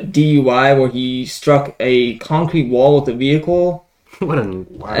a DUI where he struck a concrete wall with a vehicle. What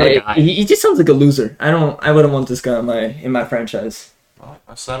a guy. He just sounds like a loser. I wouldn't want this guy in my franchise. Well,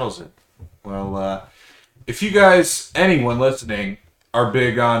 that settles it. Well, if you guys, anyone listening, are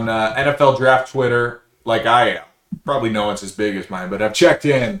big on NFL Draft Twitter, like I am, probably no one's as big as mine, but I've checked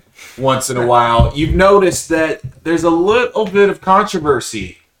in once in a while, you've noticed that there's a little bit of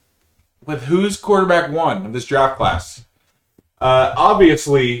controversy with who's quarterback 1 of this draft class.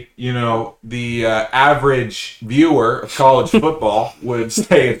 Obviously, you know, the average viewer of college football would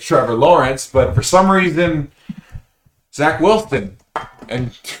say it's Trevor Lawrence, but for some reason, Zach Wilson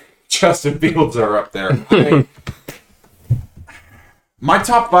and Justin Fields are up there. My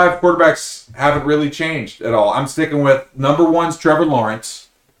top 5 quarterbacks haven't really changed at all. I'm sticking with number 1's Trevor Lawrence,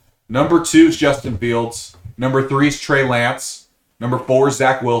 number 2's Justin Fields, number 3's Trey Lance, number 4 is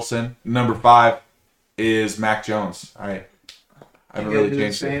Zach Wilson, number 5 is Mac Jones. I haven't really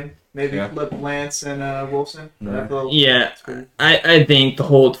changed it. Maybe flip Lance and Wilson. Yeah, I think the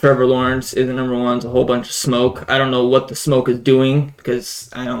whole Trevor Lawrence is the number 1. It's a whole bunch of smoke. I don't know what the smoke is doing because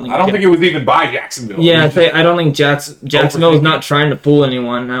I don't think it was even by Jacksonville. Yeah, I don't think Jacksonville is not trying to fool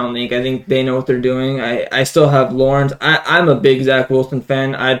anyone. I think they know what they're doing. I still have Lawrence. I'm a big Zach Wilson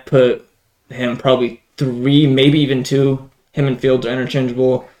fan. I'd put him probably 3, maybe even 2. Him and Fields are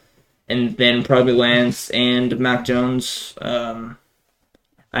interchangeable, and then probably Lance and Mac Jones.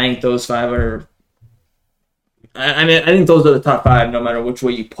 I think those 5 are. I think those are the top 5, no matter which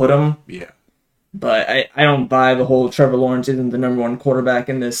way you put them. Yeah. But I don't buy the whole Trevor Lawrence isn't the number 1 quarterback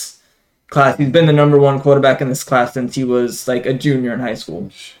in this class. He's been the number 1 quarterback in this class since he was like a junior in high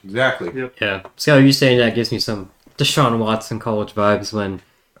school. Exactly. Yep. Yeah. Skylar, you saying that gives me some Deshaun Watson college vibes when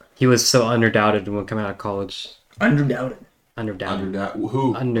he was so underdoubted when coming out of college. Underdoubted.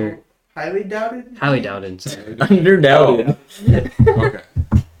 Who? Highly doubted? Highly doubted. Underdoubted. Oh. Okay.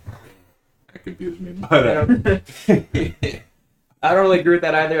 That confused me. But, I don't really agree with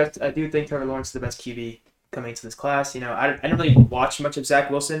that either. I do think Trevor Lawrence is the best QB coming into this class. You know, I don't really watch much of Zach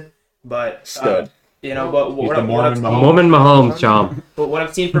Wilson, but you know, but what Mahomes, John. But what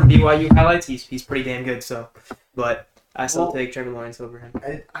I've seen from BYU highlights, he's pretty damn good. So, but I still take Trevor Lawrence over him.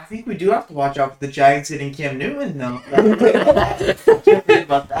 I think we do have to watch out for the Jags hitting Cam Newton, though.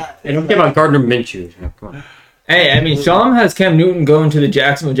 About that. And don't care about Gardner Minshew. Come on. Hey, I mean, Sham has Cam Newton going to the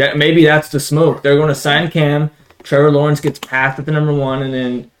Jacksonville. Maybe that's the smoke. They're going to sign Cam. Trevor Lawrence gets passed at the number 1, and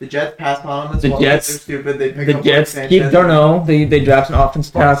then the Jets pass on him as well. They're stupid. They pick up Jets keep Darno. They draft an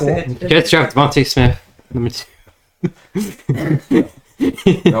offensive tackle. Jets draft Devontae Smith, number 2.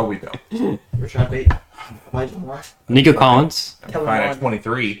 No, we don't. Rashad Bateman. Nico Collins. I'm fine at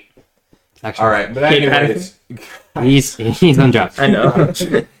 23. Actually, all right, but anyways, he's undrafted. I know.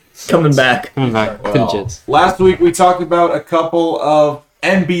 Coming back to the Jets. Last week we talked about a couple of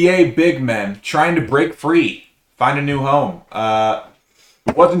NBA big men trying to break free, find a new home.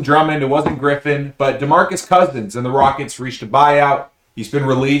 It wasn't Drummond, it wasn't Griffin, but DeMarcus Cousins and the Rockets reached a buyout. He's been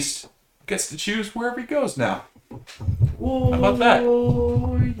released. Gets to choose wherever he goes now. How about that?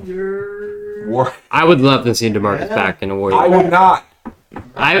 I would love to see DeMarcus back in a Warrior. I would not.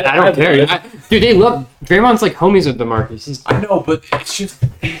 I don't care. Dude, they love Draymond's like homies with DeMarcus. I know, but it's just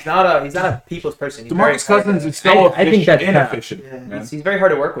he's not a people's person. DeMarcus Cousins is so I think that's inefficient. He's very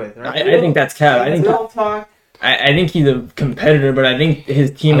hard to work with. Right? I think that's cap. I think he's a competitor, but I think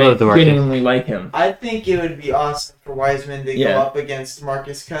his teammates genuinely like him. I think it would be awesome for Wiseman to go up against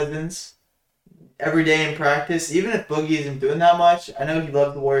DeMarcus Cousins every day in practice, even if Boogie isn't doing that much. I know he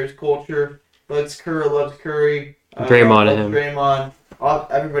loves the Warriors culture. Loves Curry. Draymond and him. Draymond.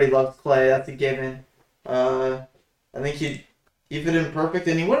 Everybody loves Clay. That's a given. I think he'd keep it in perfect,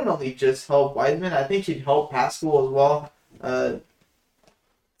 and he wouldn't only just help Wiseman. I think he'd help Pascal as well.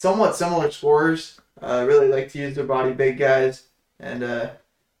 Somewhat similar scorers. Really like to use their body, big guys, and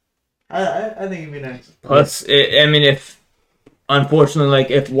I think it'd be nice. Plus, if unfortunately, like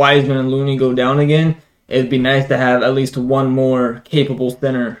if Wiseman and Looney go down again, it'd be nice to have at least one more capable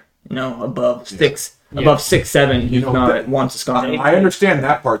center, above 6'7", who's not wants to score. I understand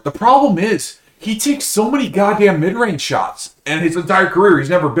that part. The problem is he takes so many goddamn mid-range shots, and his entire career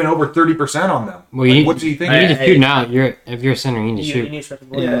he's never been over 30% on them. Well, what do you think? You need to shoot now. If you're a center, you need to shoot. You need to shoot.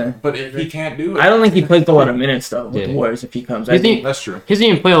 Yeah, but if he can't do it, I don't think he plays a lot of minutes though with the Warriors if he comes. I think that's true. He doesn't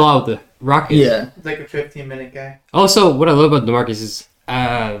even play a lot with the Rockets. Yeah, He's like a 15-minute guy. Also, what I love about DeMarcus is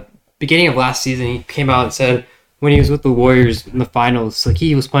beginning of last season, he came out and said when he was with the Warriors in the finals, like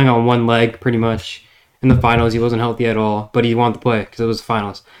he was playing on one leg pretty much in the finals. He wasn't healthy at all, but he wanted to play because it was the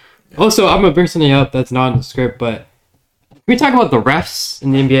finals. Also, I'm going to bring something up that's not in the script, but can we talk about the refs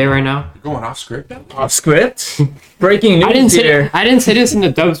in the NBA right now? You're going off script now? off script. Breaking news I didn't say this in the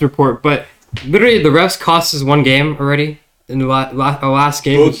Dubs report, but literally the refs cost us one game already in the last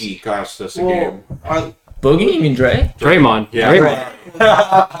game. Boogie cost us a game. Boogie? You mean Dre? Draymond. Yeah. Draymond.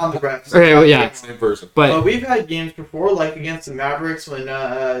 On the refs. Okay, well, yeah. Same person. But We've had games before, like against the Mavericks, when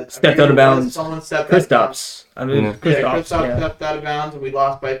Stepped out of bounds. Someone stepped out of bounds. Kristaps. I mean, Yeah. Kristaps. Kristaps stepped out of bounds, and we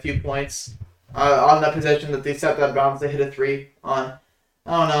lost by a few points. On that possession that they stepped out of bounds, they hit a 3 on.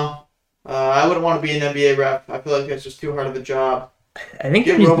 I don't know. I wouldn't want to be an NBA ref. I feel like that's just too hard of a job. I think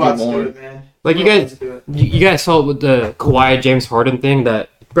there Get needs to be robots to do more. it, man. like you Robots guys, do it. you guys saw it with the Kawhi James Harden thing that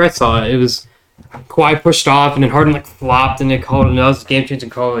Brett saw. It was Kawhi pushed off and then Harden like flopped and they called it. And that was a game changing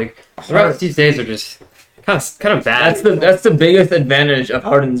call. Like the refs these days are just kind of bad. That's the biggest advantage of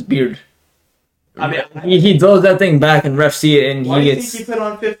Harden's beard. I mean, He throws that thing back and refs see it and Why he do you gets think he put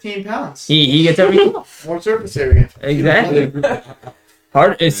on 15 pounds? he gets every More surface area. exactly.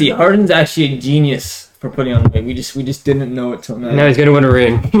 Harden's actually a genius for putting on weight. We just didn't know it till now. Now he's gonna win a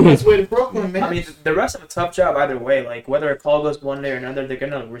ring. That's the way to Brooklyn, man. I mean, the refs have a tough job either way. Like, whether a call goes one way or another, they're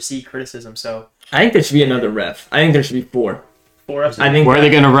going to receive criticism. So, I think there should be another ref. I think there should be 4. 4 refs. I think. Where are they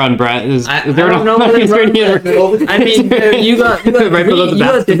gonna run, Brett? I don't know where they're running. I mean, you got Right below the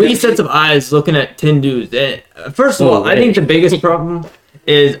basket. 3 sets of eyes looking at 10 dudes. First of all, I think the biggest problem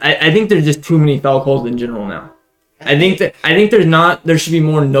is I think there's just too many foul calls in general now. I think there should be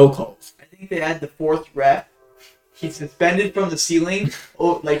more no calls. I think they had the 4th ref. He's suspended from the ceiling,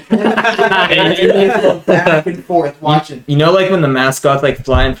 back and forth watching. You know, like when the mascots like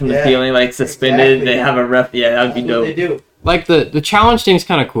flying from the ceiling, like suspended, exactly. they have a ref. Yeah, that would be That's what they dope. do. Like the challenge thing's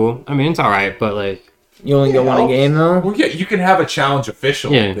kind of cool. I mean, it's all right, but like, You only get one a game though. Well, yeah, you can have a challenge official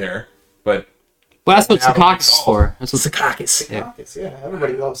there, but that's what Have Secaucus is a for. That's what. Secaucus. Secaucus, yeah.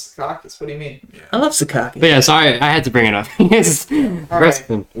 Everybody loves Secaucus. What do you mean? I love Secaucus. But yeah, sorry, I had to bring it up. Rest of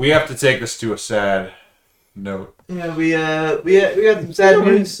them. we have to take this to a sad note. Yeah, we got some sad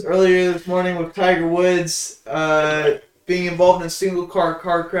news earlier this morning with Tiger Woods being involved in a single car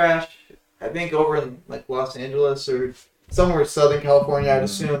crash. I think over in like Los Angeles or somewhere in Southern California, I'd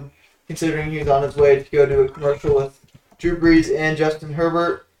assume, considering he was on his way to go to a commercial with Drew Brees and Justin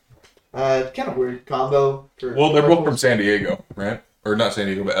Herbert. Kind of weird combo. Well, they're both from San Diego, right? Or not San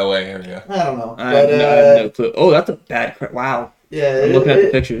Diego, but LA area. I don't know. I have no clue. Oh, that's a bad crash. Wow. Yeah, I'm looking at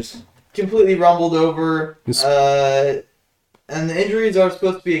the pictures. completely rumbled over. And the injuries are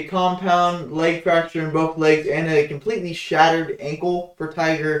supposed to be a compound leg fracture in both legs and a completely shattered ankle for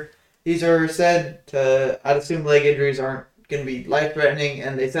Tiger. These are said to, I'd assume leg injuries aren't going to be life-threatening,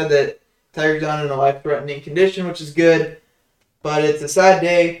 and they said that Tiger's not in a life-threatening condition, which is good. But it's a sad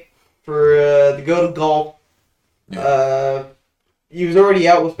day for the GOAT of golf. He was already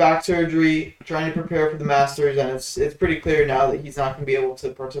out with back surgery, trying to prepare for the Masters, and it's pretty clear now that he's not going to be able to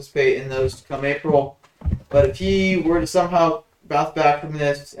participate in those come April. But if he were to somehow bounce back from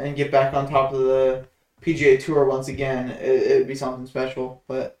this and get back on top of the PGA Tour once again, it would be something special.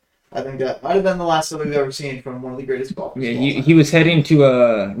 But I think that might have been the last that we've ever seen from one of the greatest golfers. Yeah, he was heading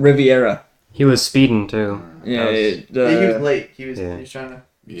to Riviera. He was speeding too. Yeah, he was late. He was trying to.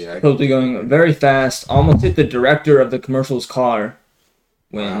 Yeah. Supposedly going very fast, almost hit the director of the commercial's car.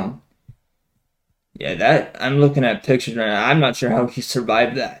 When, I'm looking at pictures right now. I'm not sure how he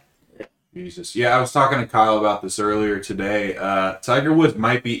survived that. Jesus. Yeah, I was talking to Kyle about this earlier today. Tiger Woods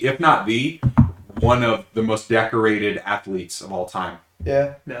might be, if not the, one of the most decorated athletes of all time.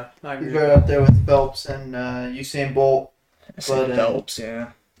 Yeah. No, I He's agree. right up there with Phelps and Usain Bolt. Phelps, yeah.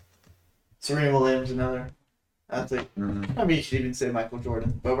 Serena Williams, another athlete. Mm-hmm. I mean, you should even say Michael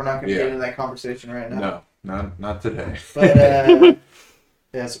Jordan, but we're not going to get into that conversation right now. No, not today. But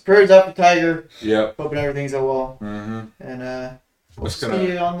Yeah, so prayers up for Tiger. Yep. Hoping everything's going well. Mm-hmm. And we'll see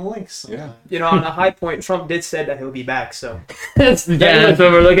you on the links. Yeah. You know, on a high point, Trump did say that he'll be back, so. That's what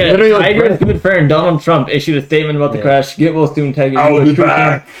we're looking at. Literally, Tiger's good friend Donald Trump issued a statement about the crash. Get well soon, Tiger. I'll be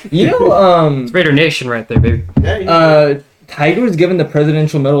back. You know, It's Raider Nation right there, baby. Yeah, Tiger was given the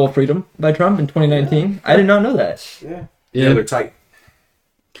Presidential Medal of Freedom by Trump in 2019. I did not know that. Yeah, they're tight.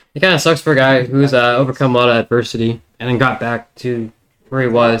 It kind of sucks for a guy who's overcome a lot of adversity and then got back to where he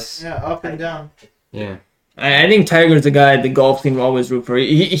was. Yeah, up and down. Yeah. I think Tiger's a guy the golf team will always root for.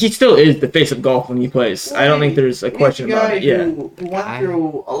 He still is the face of golf when he plays. I don't think there's a question about it. Yeah. Who went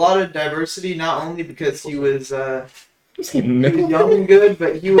through a lot of diversity, not only because he was young and good,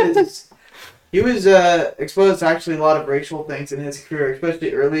 but he was exposed to actually a lot of racial things in his career,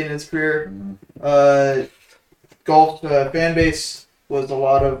 especially early in his career. Golf fan base was a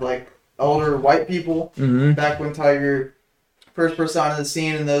lot of like older white people. Mm-hmm. Back when Tiger first burst onto the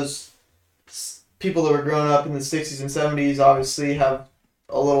scene, and those people that were growing up in the 60s and 70s obviously have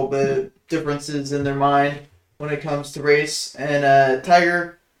a little bit of differences in their mind when it comes to race. And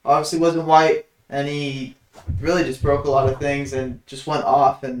Tiger obviously wasn't white, and he really just broke a lot of things and just went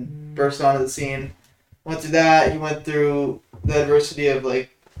off and burst onto the scene. Went through that. He went through the adversity of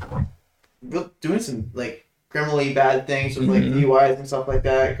like doing some like criminally bad things with like DUIs and stuff like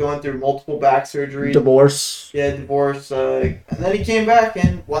that, going through multiple back surgeries. Divorce. Yeah, divorce. And then he came back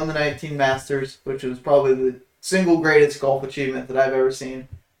and won the 19 Masters, which was probably the single greatest golf achievement that I've ever seen.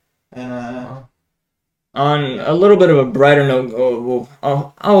 And on a little bit of a brighter note,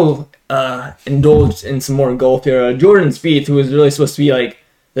 I'll indulge in some more golf here. Jordan Spieth, who was really supposed to be like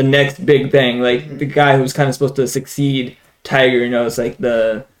the next big thing, like the guy who was kind of supposed to succeed Tiger. You know, it's like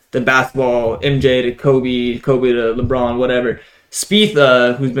the basketball MJ to Kobe to LeBron, whatever.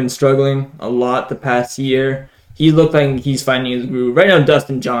 Spieth, who's been struggling a lot the past year, he looked like he's finding his groove. Right now,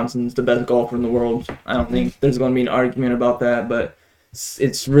 Dustin Johnson's the best golfer in the world. I don't think there's going to be an argument about that, but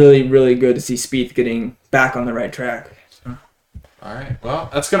it's really, really good to see Spieth getting back on the right track. All right. Well,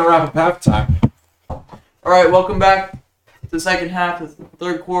 that's going to wrap up halftime. all right, welcome back to the second half, the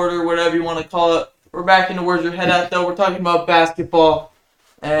third quarter, whatever you want to call it. We're back into Where's Your Head At, though. We're talking about basketball.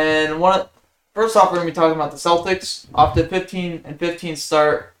 And first off, we're going to be talking about the Celtics. Off to 15-15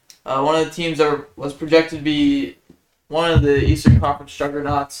 start. One of the teams that was projected to be one of the Eastern Conference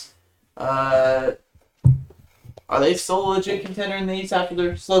juggernauts. Are they still a legit contender in the East after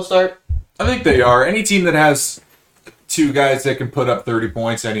their slow start? I think they are. Any team that has two guys that can put up 30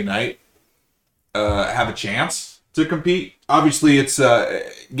 points any night have a chance to compete. Obviously, it's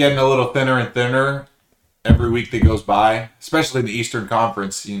getting a little thinner and thinner every week that goes by, especially in the Eastern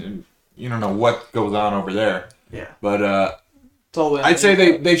Conference. You don't know what goes on over there. Yeah. But I'd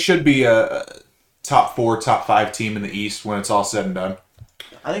say they should be a top 4, top 5 team in the East when it's all said and done.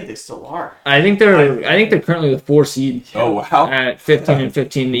 I think they still are. I think they're currently the 4 seed. Oh, wow. At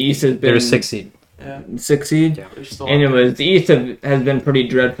 15-15, the East has been They're a 6 seed. Yeah. 6 seed. They're still And up it was the East has been pretty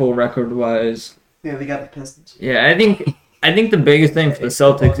dreadful record wise. there. Yeah, they got the Pistons. Yeah, I think the biggest thing for the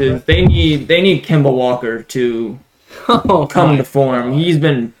Celtics is they need Kemba Walker to come to form. He's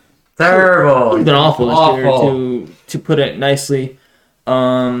been Terrible. He's been awful this year, to put it nicely.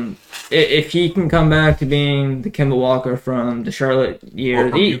 If he can come back to being the Kemba Walker from the Charlotte year, Or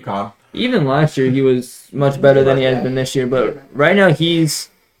from UConn. even last year he was much better than he has been this year. But right now he's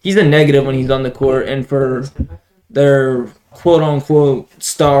a negative when he's on the court, and for their quote unquote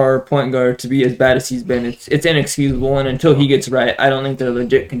star point guard to be as bad as he's been, it's inexcusable. And until he gets right, I don't think they're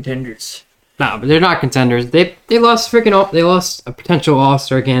legit contenders. No, but they're not contenders. They lost a potential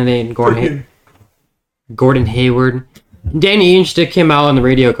All-Star candidate, Gordon Hayward. Danny Ainge came out on the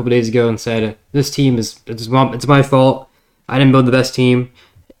radio a couple days ago and said, "This team it's my fault. I didn't build the best team."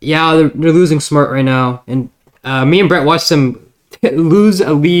 Yeah, they're losing smart right now, and me and Brett watched them lose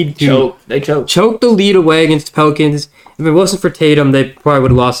a lead. They choked the lead away against the Pelicans. If it wasn't for Tatum, they probably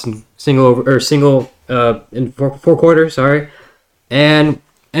would have lost in four quarters. Sorry, and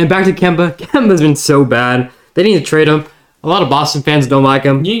back to Kemba. Kemba's been so bad. They need to trade him. A lot of Boston fans don't like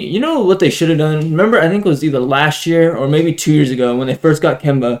him. You know what they should have done? Remember, I think it was either last year or maybe 2 years ago when they first got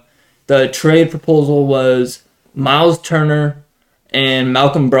Kemba. The trade proposal was Miles Turner and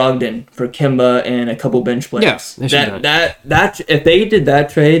Malcolm Brogdon for Kemba and a couple bench players. Yes, they should have done. That if they did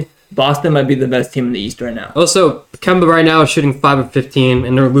that trade, Boston might be the best team in the East right now. Also, Kemba right now is shooting 5 of 15,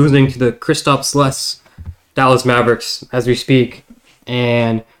 and they're losing to the Kristaps Less Dallas Mavericks as we speak.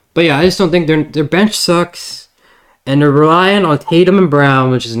 But yeah, I just don't think their bench sucks. And they're relying on Tatum and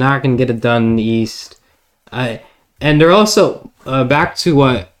Brown, which is not going to get it done in the East. And they're also, back to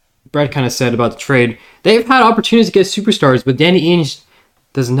what Brett kind of said about the trade, they've had opportunities to get superstars, but Danny Ainge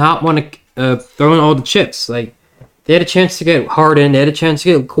does not want to throw in all the chips. Like, they had a chance to get Harden, they had a chance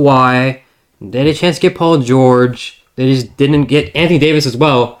to get Kawhi, they had a chance to get Paul George. They just didn't get Anthony Davis as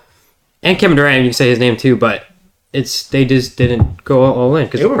well, and Kevin Durant. You can say his name too, but they just didn't go all in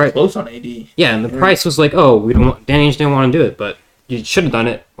because they were close on AD. Yeah, and the price was like, oh, Danny Ainge didn't want to do it, but you should have done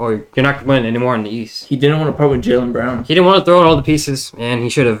it, or you're not going to win anymore in the East. He didn't want to part with Jaylen Brown. He didn't want to throw out all the pieces, and he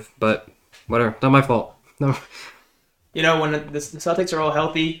should have, but whatever. Not my fault. No. You know, when the Celtics are all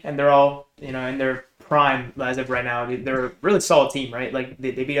healthy and they're all, you know, in their prime as of right now, they're a really solid team, right? Like,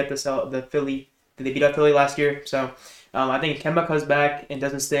 they beat up the Philly. They beat up Philly last year. So, I think if Kemba comes back and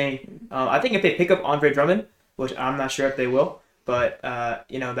doesn't stay, I think if they pick up Andre Drummond, which I'm not sure if they will, but,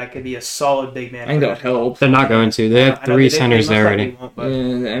 you know, that could be a solid big man. I think that would help. They're not going to. They have three centers there already.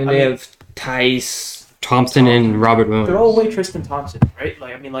 And they have Tice, Thompson, and Robert Williams. They're all way Tristan Thompson, right?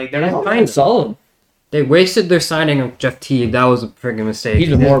 Like, I mean, like, they're not fine, solid. They wasted their signing of Jeff Teague. That was a freaking mistake.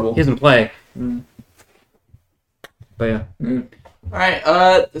 He's horrible. He doesn't play. But yeah. All right.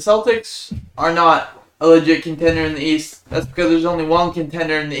 The Celtics are not a legit contender in the East. That's because there's only one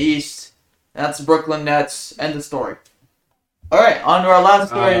contender in the East. And that's the Brooklyn Nets. End of story. All right. On to our last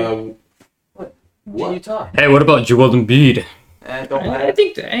story. What? Utah. Hey, what about Joel Embiid? Don't matter. I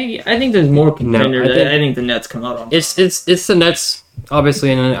think there's more contenders. No, I think the Nets come out on. It's the Nets,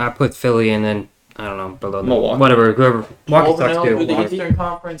 obviously, and then I put Philly, and then I don't know below Milwaukee. Whatever, whoever. Milwaukee sucks Over too. the Eastern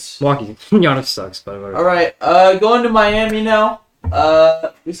Conference. Milwaukee, Giannis sucks, but whatever. All right. Going to Miami now.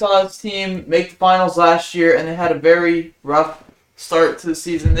 We saw this team make the finals last year, and they had a very rough start to the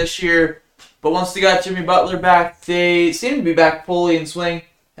season this year. But once they got Jimmy Butler back, they seem to be back fully in swing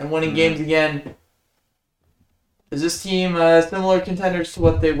and winning games again. Is this team similar contenders to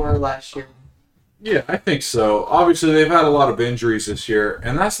what they were last year? Yeah, I think so. Obviously, they've had a lot of injuries this year,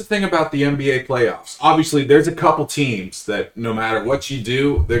 and that's the thing about the NBA playoffs. Obviously, there's a couple teams that no matter what you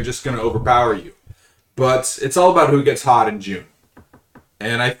do, they're just going to overpower you. But it's all about who gets hot in June.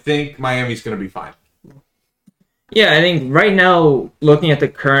 And I think Miami's going to be fine. Yeah, I think right now, looking at the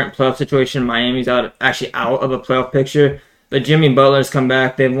current playoff situation, Miami's actually out of a playoff picture. But Jimmy Butler's come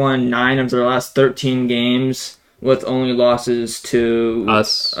back. They've won 9 of their last 13 games, with only losses to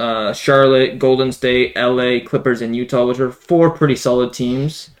Us, Charlotte, Golden State, LA, Clippers, and Utah, which are 4 pretty solid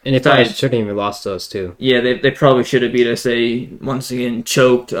teams. and they probably shouldn't even lost to us too. Yeah, they probably should have beat us. They once again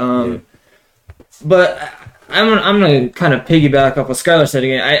choked. But I'm gonna kind of piggyback off what Skylar said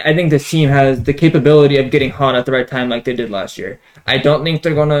again. I think this team has the capability of getting hot at the right time, like they did last year. I don't think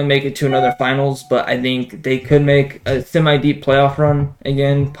they're gonna make it to another finals, but I think they could make a semi-deep playoff run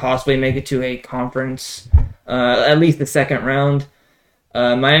again, possibly make it to a conference. At least the second round.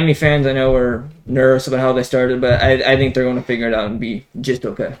 Miami fans, I know, are nervous about how they started, but I think they're going to figure it out and be just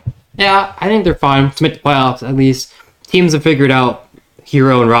okay. Yeah, I think they're fine to make the playoffs. At least teams have figured out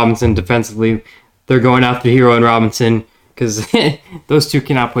Hero and Robinson defensively. They're going after Hero and Robinson because those two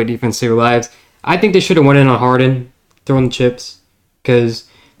cannot play defense to their lives. I think they should have went in on Harden, throwing the chips, because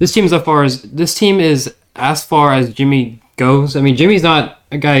this team is as far as Jimmy goes. I mean, Jimmy's not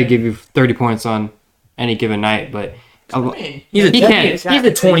a guy who give you 30 points on any given night, but he's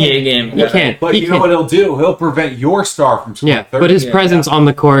a 28 game. He can't. But you know what he'll do? He'll prevent your star from scoring 30. But his presence on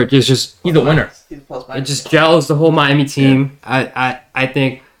the court is just he's a winner. it just gels the whole Miami team. Yeah. I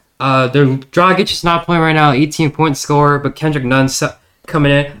think their Dragic is not playing right now, 18 point scorer, but Kendrick Nunn's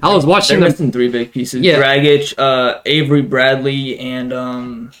coming in. I was watching They're missing 3 big pieces. Yeah. Dragic, Avery Bradley,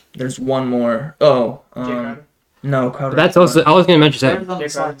 and there's one more. No, Crowder. That's also I was going to mention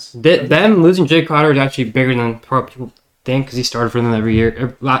that. Them losing Jay Crowder is actually bigger than probably people think because he started for them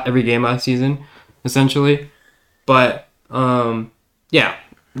every game last season, essentially. But yeah,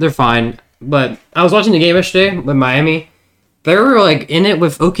 they're fine. But I was watching the game yesterday with Miami. They were like in it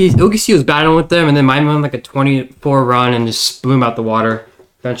with OKC. OKC was battling with them, and then Miami won like a 24 run and just blew them out the water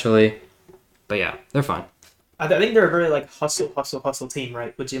eventually. But yeah, they're fine. I think they're a very like hustle team,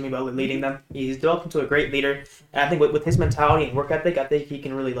 right? With Jimmy Butler leading them, he's developed into a great leader, and I think with his mentality and work ethic, I think he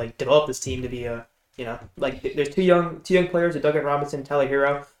can really like develop this team to be a like there's two young players, Duncan Robinson, Tyler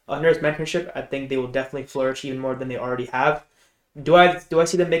Hero. Under his mentorship, I think they will definitely flourish even more than they already have. Do I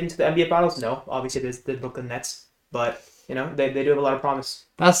see them making to the NBA Finals? No, obviously there's the Brooklyn Nets, but they do have a lot of promise.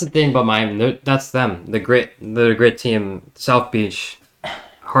 That's the thing about Miami. That's them. They're a great team. South Beach,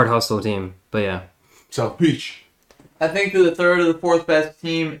 hard hustle team. But yeah. South Beach. I think they're the 3rd or the 4th best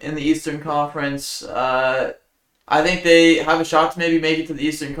team in the Eastern Conference. I think they have a shot to maybe make it to the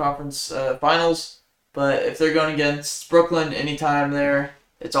Eastern Conference Finals. But if they're going against Brooklyn anytime there,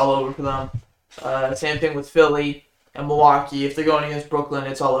 it's all over for them. Same thing with Philly and Milwaukee. If they're going against Brooklyn,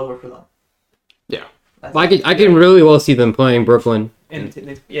 it's all over for them. Yeah. I can really well see them playing Brooklyn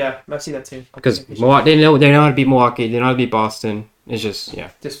Yeah, I see that too. because they know how to beat Milwaukee. They know how to beat Boston. It's just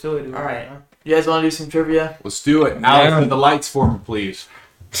Just Philly. All right. You guys want to do some trivia? Let's do it. Alex, hit the lights for me, please.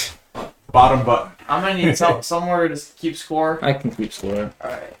 Bottom button. I'm gonna need somewhere to keep score. I can keep score. All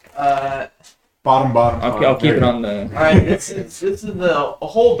right. Bottom. I'll keep it on the. All right. This is a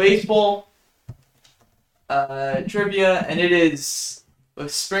whole baseball trivia, and it is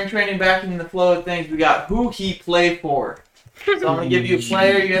with spring training back in the flow of things. We got who he played for. So I'm gonna give you a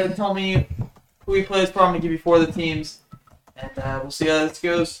player. You gotta tell me who he plays for. I'm gonna give you 4 of the teams, and we'll see how this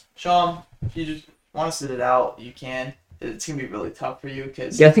goes. Sean, if you just want to sit it out, you can. It's gonna be really tough for you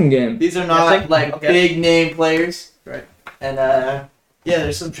because Guessing game. these are not big name players, Right. and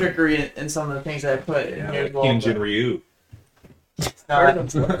there's some trickery in some of the things I put in here as well. Hyunjin Ryu. He's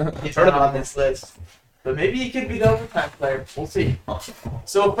not on this list, but maybe he could be the overtime player. We'll see.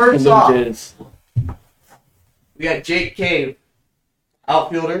 So first off, we got Jake Cave,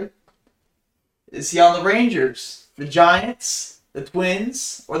 outfielder. Is he on the Rangers, the Giants, the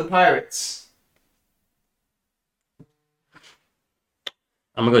Twins, or the Pirates?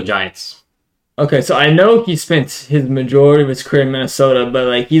 I'm gonna go Giants. Okay, so I know he spent his majority of his career in Minnesota, but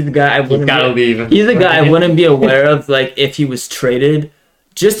like he's the guy I wouldn't. leave. He's the guy I wouldn't be aware of, like if he was traded.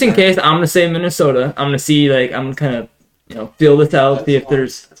 Just in case, I'm gonna say Minnesota. I'm gonna see, like I'm gonna kind of feel this out, see if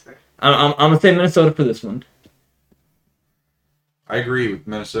there's. I'm gonna say Minnesota for this one. I agree with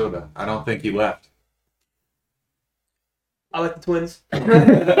Minnesota. I don't think he left. I like the Twins. Go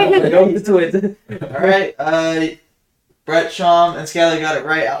with the Twins. All right, Brett, Sean, and Scally got it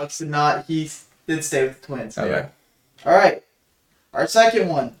right. Alex did not. He did stay with the Twins. Okay. All right, our second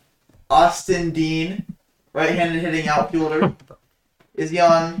one, Austin Dean, right-handed hitting outfielder. Is he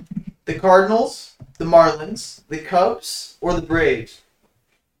on the Cardinals, the Marlins, the Cubs, or the Braves?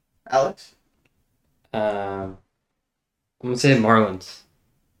 Alex? I'm gonna say Marlins.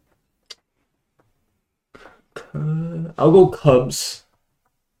 I'll go Cubs.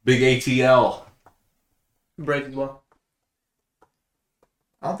 Big ATL. Braves as well.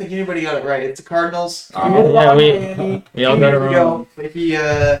 I don't think anybody got it right. It's the Cardinals. Yeah, we all got it Here wrong. But he,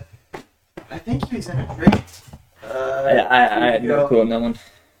 I think he was in a trade. I had no clue on that one.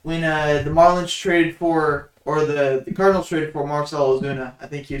 When the Marlins traded for, or the Cardinals traded for Marcell Ozuna, I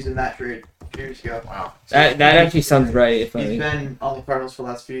think he was in that trade a few years ago. Wow. That actually sounds right. If He's been on the Cardinals for the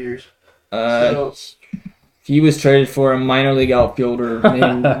last few years. He was traded for a minor league outfielder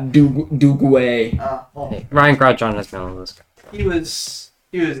named Duguay. Ryan Grotjohn has been on this. He was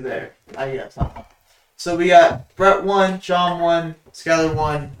there. I guess. So we got Brett 1, Sean 1, Skylar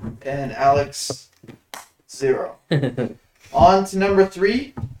 1, and Alex 0. On to number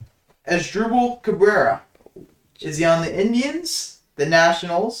 3, Asdrubal Cabrera. Is he on the Indians, the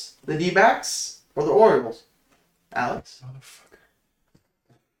Nationals, the D-backs, or the Orioles? Alex?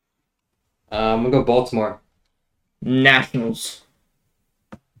 I'm gonna go Baltimore. Nationals.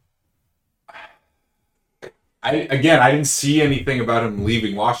 I didn't see anything about him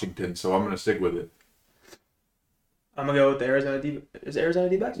leaving Washington, so I'm gonna stick with it. I'm gonna go with the Arizona D. Is it Arizona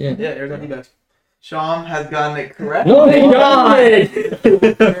D-backs? Yeah. Arizona D-backs. Sean has gotten it correct. No, they got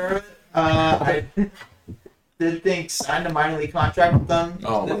I did think signed a minor league contract with them this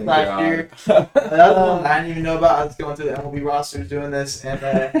my last God. year. That was one I didn't even know about. I was going through the MLB rosters doing this, and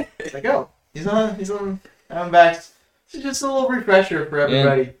it's like, oh, he's on Diamondbacks. It's just a little refresher for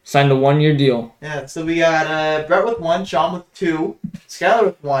everybody. Signed a 1-year deal. Yeah, so we got Brett with 1, Sean with 2, Skylar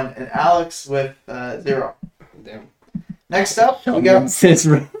with 1, and Alex with 0. Damn. Next up, we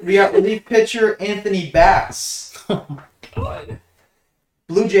got relief pitcher Anthony Bass.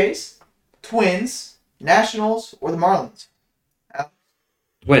 Blue Jays, Twins, Nationals, or the Marlins?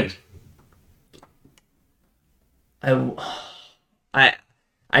 Win. I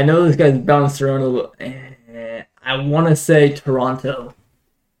know this guy's bounced around a little. I want to say Toronto.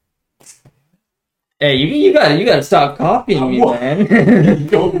 Hey, you gotta stop copying me, man.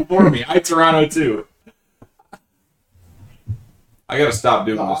 Go before me. I Toronto too. I gotta stop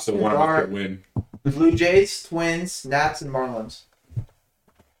doing this so one of us can win. Blue Jays, Twins, Nats, and Marlins.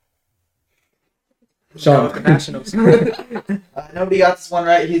 Sean. The Nationals. Nobody got this one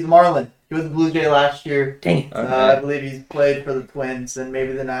right. He's a Marlin. He was a Blue Jay last year. Dang it. I believe he's played for the Twins and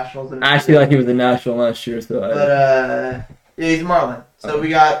maybe the Nationals. I actually like he was a national last year, so. But yeah, he's a Marlin. So we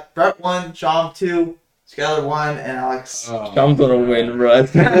got Brett 1, Sean 2, Skylar 1, and Alex Sean's gonna win, bro.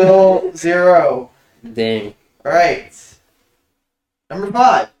 still 0. Dang. All right. Number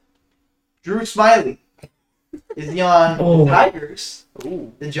 5, Drew Smiley. Is he on the Tigers,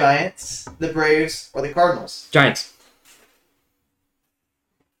 the Giants, the Braves, or the Cardinals? Giants.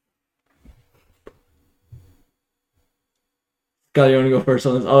 Scott, you want to go first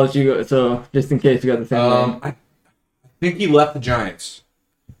on this? I'll let you go. So, just in case you got the same name. I think he left the Giants.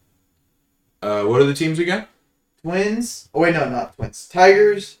 What are the teams again? Twins. Oh wait, no, not Twins.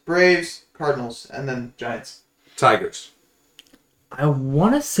 Tigers, Braves, Cardinals, and then Giants. Tigers. I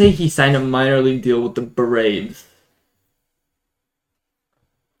want to say he signed a minor league deal with the Braves.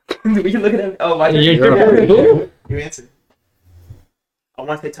 We can look at him. Oh, my turn. You're You answered. I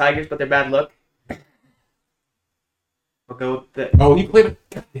want to say Tigers, but they're bad luck. I'll go with the Oh, he played with.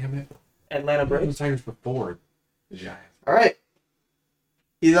 God damn it. Atlanta He played with Braves. the Tigers before the Giants. All right.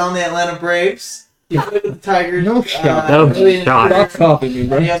 He's on the Atlanta Braves. He played with the Tigers. No shot. No early in his shot. career. Stop copying me, And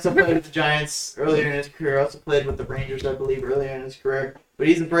bro. he also played with the Giants earlier in his career. Also played with the Rangers, I believe, earlier in his career. But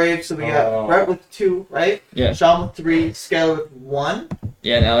he's a Brave, so we got Brett with 2, right? Yeah. Sean with 3, Skyler with 1,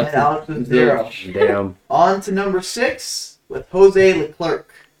 Yeah, now and Alex with 0. Damn. On to number 6 with Jose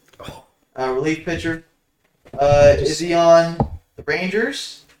Leclerc, relief pitcher. Is he on the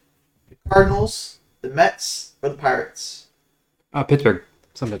Rangers, the Cardinals, the Mets, or the Pirates? Pittsburgh.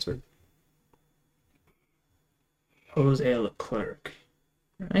 Some Pittsburgh. Jose Leclerc.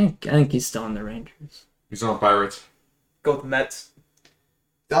 I think he's still on the Rangers. He's on Pirates. Go with the Mets.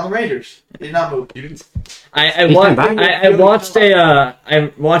 He's on the Rangers. He did not move. You didn't. I He's watched coming back? I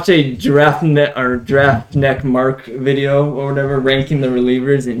watched a draft neck mark video or whatever ranking the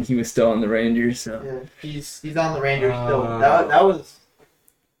relievers, and he was still on the Rangers. So Yeah, he's on the Rangers still. That was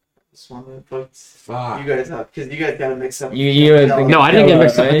this one that fucked Fuck. you guys up because you guys got to mix up. You guys think- No, I didn't get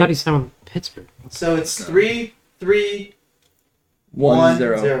mixed up. I Right? thought he signed with Pittsburgh. So it's 3, 3,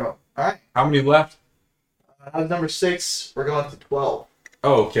 1-0. 0. All right. How many left? That was number 6. We're going to 12.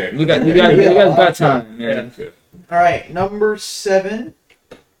 Oh, okay. You guys got time. Yeah. Good. All right, number 7,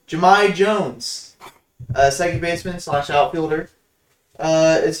 Jahmai Jones, second baseman / outfielder.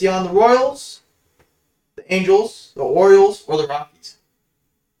 Is he on the Royals, the Angels, the Orioles, or the Rockies?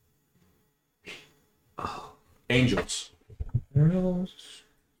 Angels.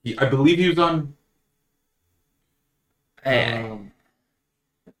 I believe he was on. I'm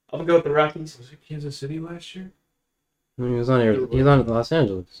gonna go with the Rockies. Was it Kansas City last year? He was on Los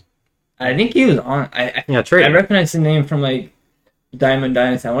Angeles. I think he was on. I Yeah, traded. recognize the name from like Diamond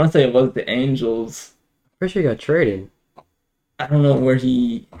Dynasty. I want to say it was the Angels. Pretty sure he got traded. I don't know where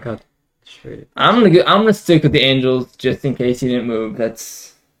he. Got traded. I'm gonna stick with the Angels just in case he didn't move.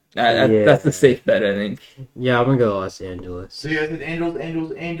 That's the safe bet, I think. Yeah, I'm gonna go Los Angeles. So you guys did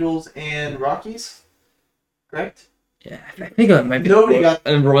Angels, and Rockies, correct? Yeah, I think it might be Nobody got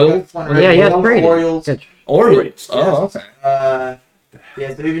Royals. one right. Yeah, he got Royals, traded. Orioles. Yeah, Orioles. Oh, okay.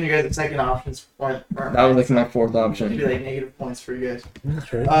 Yeah, so even you guys' second options weren't That was like my fourth should option. be like negative points for you guys.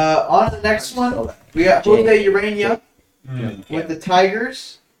 that's right. On to the next one, we got Jose Urania with the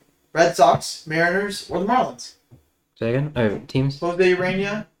Tigers, Red Sox, Mariners, or the Marlins. Say again? Oh, teams? Jose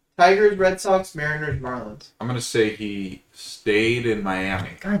Urania, Tigers, Red Sox, Mariners, Marlins. I'm gonna say he stayed in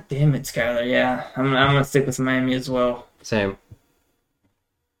Miami. God damn it, Skylar. Yeah, I'm gonna stick with Miami as well. Same.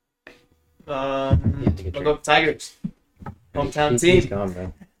 I'll go with Tigers. Hometown He's team. gone,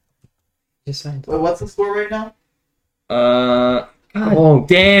 man. Just signed. Wait, what's the score right now? Oh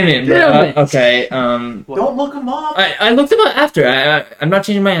damn it, bro. Damn it. Okay. Don't look them up. I looked him up after. I'm not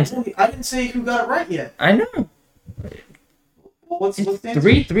changing my answer. I didn't say who got it right yet. I know. What's the answer?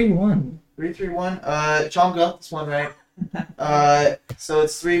 3-3-1. 3-3-1. Sean got this one right. So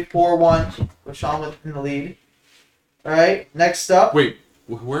it's 3-4-1 with Sean in the lead. All right. Next up. Wait,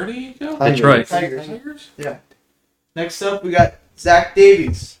 where did he go? Detroit. Tigers. Yeah. Next up, we got Zach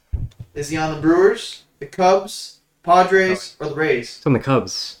Davies. Is he on the Brewers, the Cubs, Padres, or the Rays? It's on the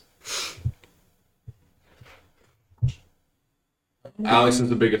Cubs. Alex is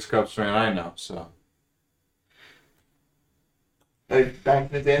the biggest Cubs fan I know, so. Back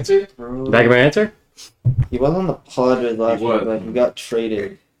to his answer. Back of my answer? He was on the Padres last He was. year, but he got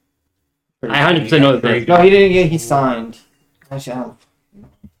traded. I 100% know the No, he didn't get. He signed. Actually,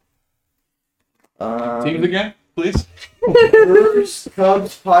 Teams again, please. Brewers,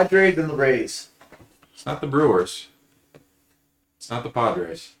 Cubs, Padres, and the Rays. It's not the Brewers. It's not the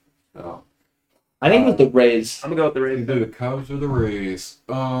Padres. So. I think it was the Rays. I'm gonna go with the Rays. Either the Cubs or the Rays.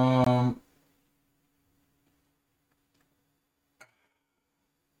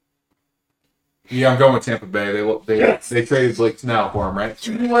 Yeah, I'm going with Tampa Bay. They traded Blake Snell for him, right?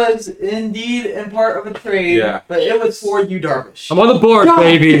 He was indeed in part of a trade, Yeah. but it was for you, Darvish. I'm on the board,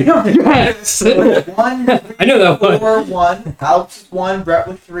 baby. Yes. So it's 1, I know that one. 4-1. Alex with 1, Brett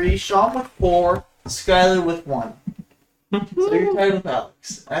with 3, Sean with 4, Skyler with 1. So you're tied with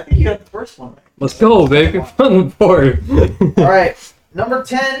Alex. I think you got the first one right. Let's go, baby. I'm on the board. All right, number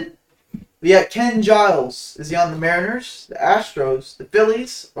 10, We got Ken Giles. Is he on the Mariners, the Astros, the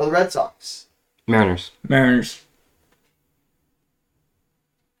Phillies, or the Red Sox? Mariners. Mariners.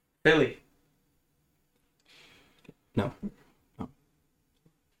 Philly. No.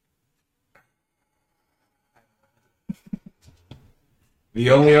 The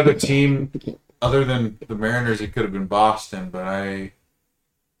only other team other than the Mariners, it could have been Boston, but I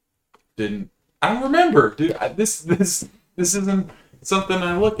don't remember, dude. This isn't something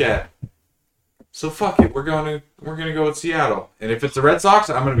I look at. So fuck it. We're gonna go with Seattle. And if it's the Red Sox,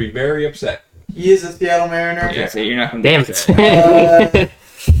 I'm gonna be very upset. He is a Seattle Mariner. Yeah, so you're not gonna Damn do it.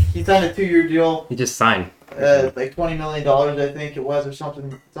 He signed a 2-year deal. He just signed. Like $20 million, I think it was, or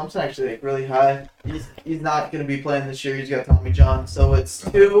something. Something actually like really high. He's not going to be playing this year. He's got Tommy John. So it's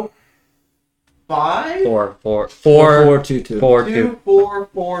 2-5. 4-2-2.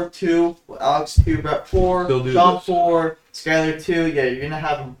 2-4-4-2. Alex 2, Brett 4, Still do Sean this. 4, Skyler 2. Yeah, you're gonna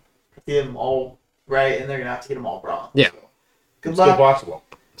have them get them all right, and they're gonna have to get them all wrong. Yeah. So, good Still luck. possible.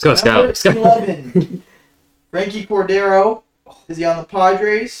 Let's go, Number Scout. 11. Frankie Cordero. Is he on the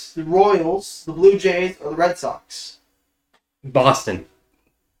Padres, the Royals, the Blue Jays, or the Red Sox? Boston.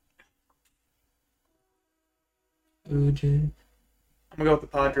 I'm gonna go with the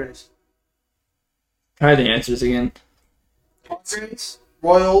Padres. Try the answers again. Padres,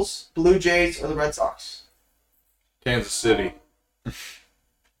 Royals, Blue Jays, or the Red Sox? Kansas City.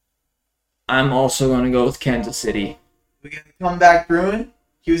 I'm also going to go with Kansas City. We got the comeback Bruin.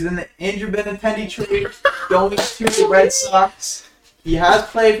 He was in the Andrew Benintendi trade going to the Red Sox. He has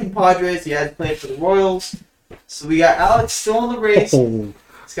played for the Padres. He has played for the Royals. So we got Alex still in the race. Oh,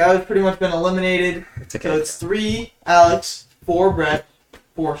 Skyler's pretty much been eliminated. it's So okay. it's 3 Alex, 4 Brett,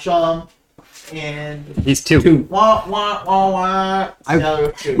 4 Sean, and He's 2. wah, wah, wah, wah. Skyler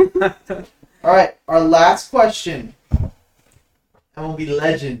with 2. All right, our last question. That will be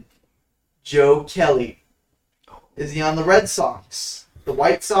legend. Joe Kelly. Is he on the Red Sox, the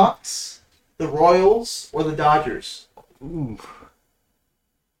White Sox, the Royals, or the Dodgers? Ooh.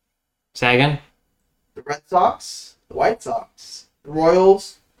 Say again? The Red Sox, the White Sox, the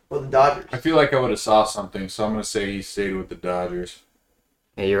Royals, or the Dodgers? I feel like I would have saw something, so I'm gonna say he stayed with the Dodgers.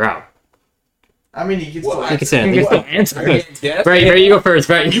 Hey, you're out. I mean, he can still Well, You can say You anything. can still answer. Yes. Brady, you go first,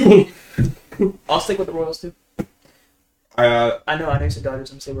 right? I'll stick with the Royals too. Uh, I know you said Dodgers.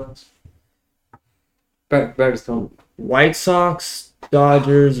 I'm gonna say Royals. Brady's going. White Sox,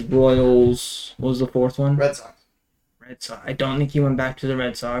 Dodgers, Royals. What was the fourth one? Red Sox. Red Sox. I don't think he went back to the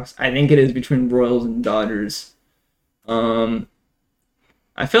Red Sox. I think it is between Royals and Dodgers.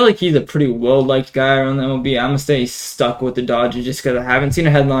 I feel like he's a pretty well-liked guy around the MLB. I'm going to stay stuck with the Dodgers just because I haven't seen a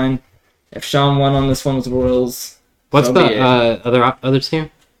headline. If Sean won on this one with the Royals, What's so the be it. other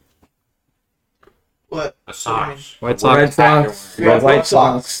team? What? the Sox. White Sox. Red Sox, We got White both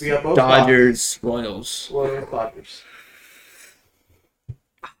Sox. Sox, We got both Dodgers, Royals. Royals, Dodgers.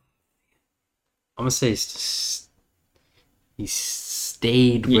 I'm gonna say he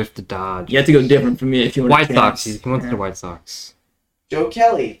stayed Yeah. with the Dodgers. You have to go different from me if you want White a Sox. chance. He went to the White Sox. Joe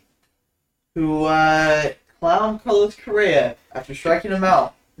Kelly, who clowned Carlos Correa after striking him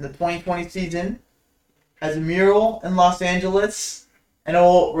out in the 2020 season, has a mural in Los Angeles, and it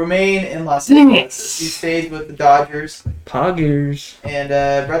will remain in Los Dang Angeles it. as he stays with the Dodgers. Poggers. And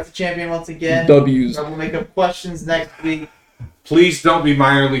Brett's the champion once again. W's. Brett will make up questions next week. Please don't be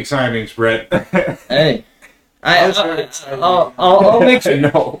minor league signings, Brett. Hey. I was very excited. I'll make sure.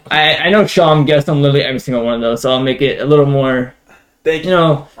 No. I know Sean guessed on literally every single one of those, so I'll make it a little more, Thank you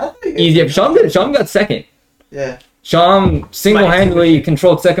know, I thought you guys easier. did Sean got second. Yeah. Sean single-handedly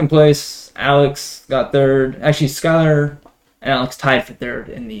controlled second place. Alex got third. Actually, Skylar and Alex tied for third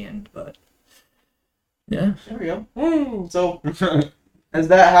in the end, but yeah. There we go. So, as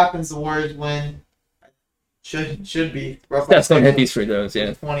that happens, the Warriors win. Should be. That's gonna hit these free throws,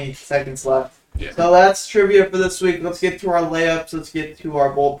 yeah. 20 seconds left. Yeah. So that's trivia for this week. Let's get to our layups. Let's get to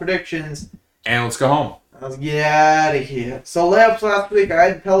our bold predictions. And let's go home. Let's get out of here. So layups last week, I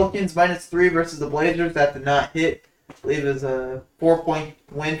had Pelicans -3 versus the Blazers. That did not hit. I believe it was a 4-point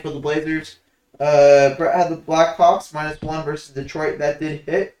win for the Blazers. Brett had the Blackhawks -1 versus Detroit. That did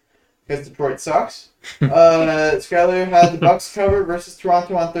hit because Detroit sucks. Skyler had the Bucks cover versus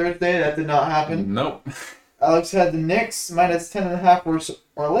Toronto on Thursday. That did not happen. Nope. Alex had the Knicks -10.5 versus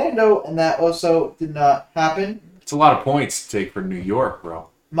Orlando, and that also did not happen. It's a lot of points to take for New York, bro.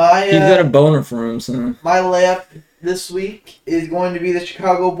 My He's got a boner for him, so. my layup this week is going to be the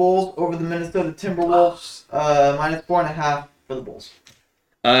Chicago Bulls over the Minnesota Timberwolves, -4.5 for the Bulls.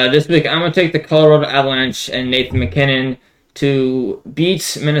 This week, I'm going to take the Colorado Avalanche and Nathan McKinnon to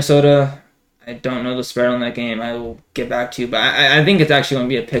beat Minnesota. I don't know the spread on that game. I will get back to you. But I think it's actually going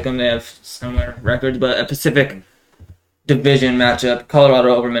to be a pick 'em. They have similar records, but a Pacific Division matchup,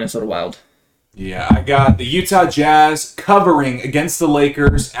 Colorado over Minnesota Wild. Yeah, I got the Utah Jazz covering against the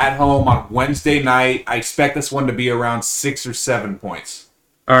Lakers at home on Wednesday night. I expect this one to be around 6 or 7 points.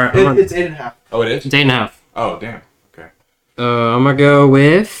 All right, It's 8.5. Oh, it is? it's 8.5. Oh, damn. Okay. I'm gonna go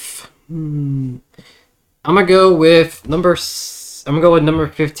with. I'm gonna go with number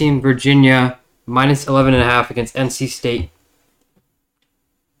 15, Virginia, minus 11.5 against NC State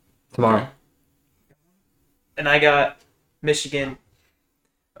tomorrow. And I got Michigan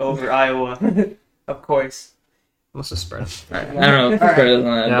over Iowa, of course. What's the spread? I don't know if the spread is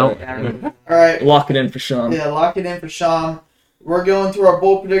on that. No. but All right. Lock it in for Sean. Yeah, lock it in for Sean. We're going through our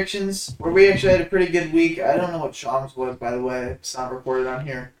bowl predictions, where we actually had a pretty good week. I don't know what Sean's was, by the way. It's not recorded on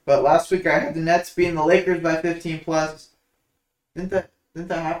here. But last week I had the Nets beating the Lakers by 15 plus. Didn't that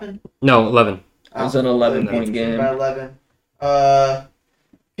happen? No, 11. It was an 11-point game. By 11.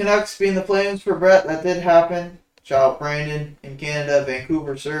 Canucks beating the Flames for Brett. That did happen. Shout out Brandon in Canada,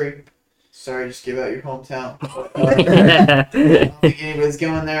 Vancouver, Surrey. Sorry, just give out your hometown. I don't think anybody's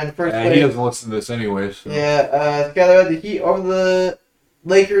going there in the first place. He doesn't listen to this anyways. So. Yeah, together the Heat over the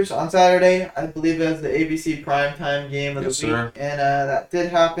Lakers on Saturday. I believe that's the ABC primetime game of the week. Sir. And that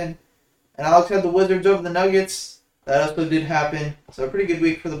did happen. And Alex had the Wizards over the Nuggets. That also did happen. So a pretty good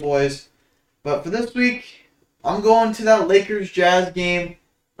week for the boys. But for this week, I'm going to that Lakers-Jazz game.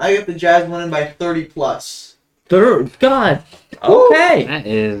 I got the Jazz winning by 30 plus. God. Okay. That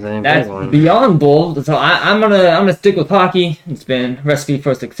is a That's big one. beyond bold. So I'm gonna stick with hockey. It's been a recipe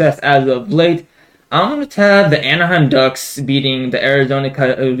for success as of late. I'm gonna have the Anaheim Ducks beating the Arizona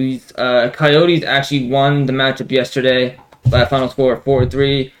Coyotes. Coyotes actually won the matchup yesterday by a final score of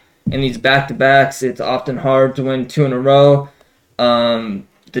 4-3. In these back-to-backs, it's often hard to win 2 in a row.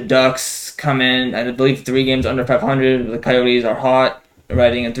 The Ducks come in, I believe, 3 games under 500. The Coyotes are hot,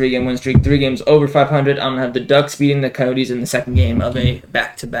 riding a 3-game win streak, 3 games over 500. I'm going to have the Ducks beating the Coyotes in the second game of a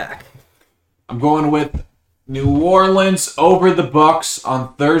back-to-back. I'm going with New Orleans over the Bucks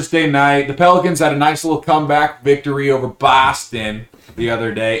on Thursday night. The Pelicans had a nice little comeback victory over Boston the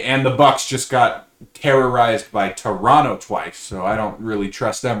other day, and the Bucks just got terrorized by Toronto twice, so I don't really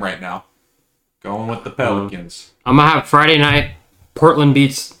trust them right now. Going with the Pelicans. I'm gonna have Friday night. Portland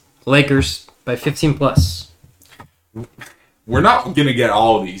beats Lakers by 15 plus. We're not going to get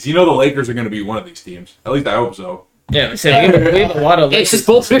all of these. You know the Lakers are going to be one of these teams. At least I hope so. Yeah, so we have a lot of... Hey, it's just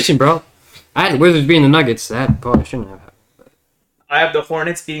bold prediction, bro. I had the Wizards beating the Nuggets. That probably shouldn't have happened. I have the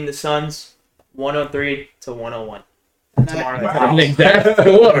Hornets beating the Suns 103-101 tomorrow. An exact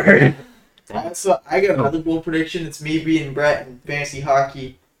score. So I got another bold prediction. It's me beating Brett in fantasy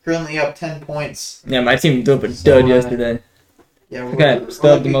hockey. Currently up 10 points. Yeah, my team did a dud yesterday. Yeah, Okay,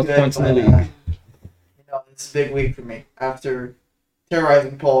 still have the most points in the league. It's a big week for me after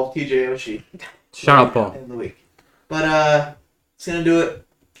terrorizing Paul, TJ Oshie. Shout out, Paul. In the week. But it's gonna do it.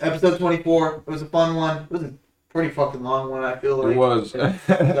 Episode 24. It was a fun one. It was a pretty fucking long one. I feel like It was.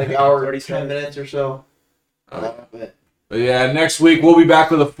 like hour 10 minutes or so. But yeah, next week we'll be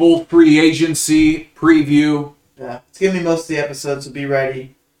back with a full free agency preview. yeah, it's gonna be most of the episode, so be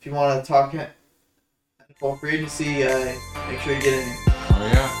ready. If you want to talk full free agency, make sure you get in.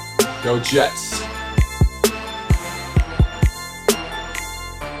 Oh yeah, go Jets.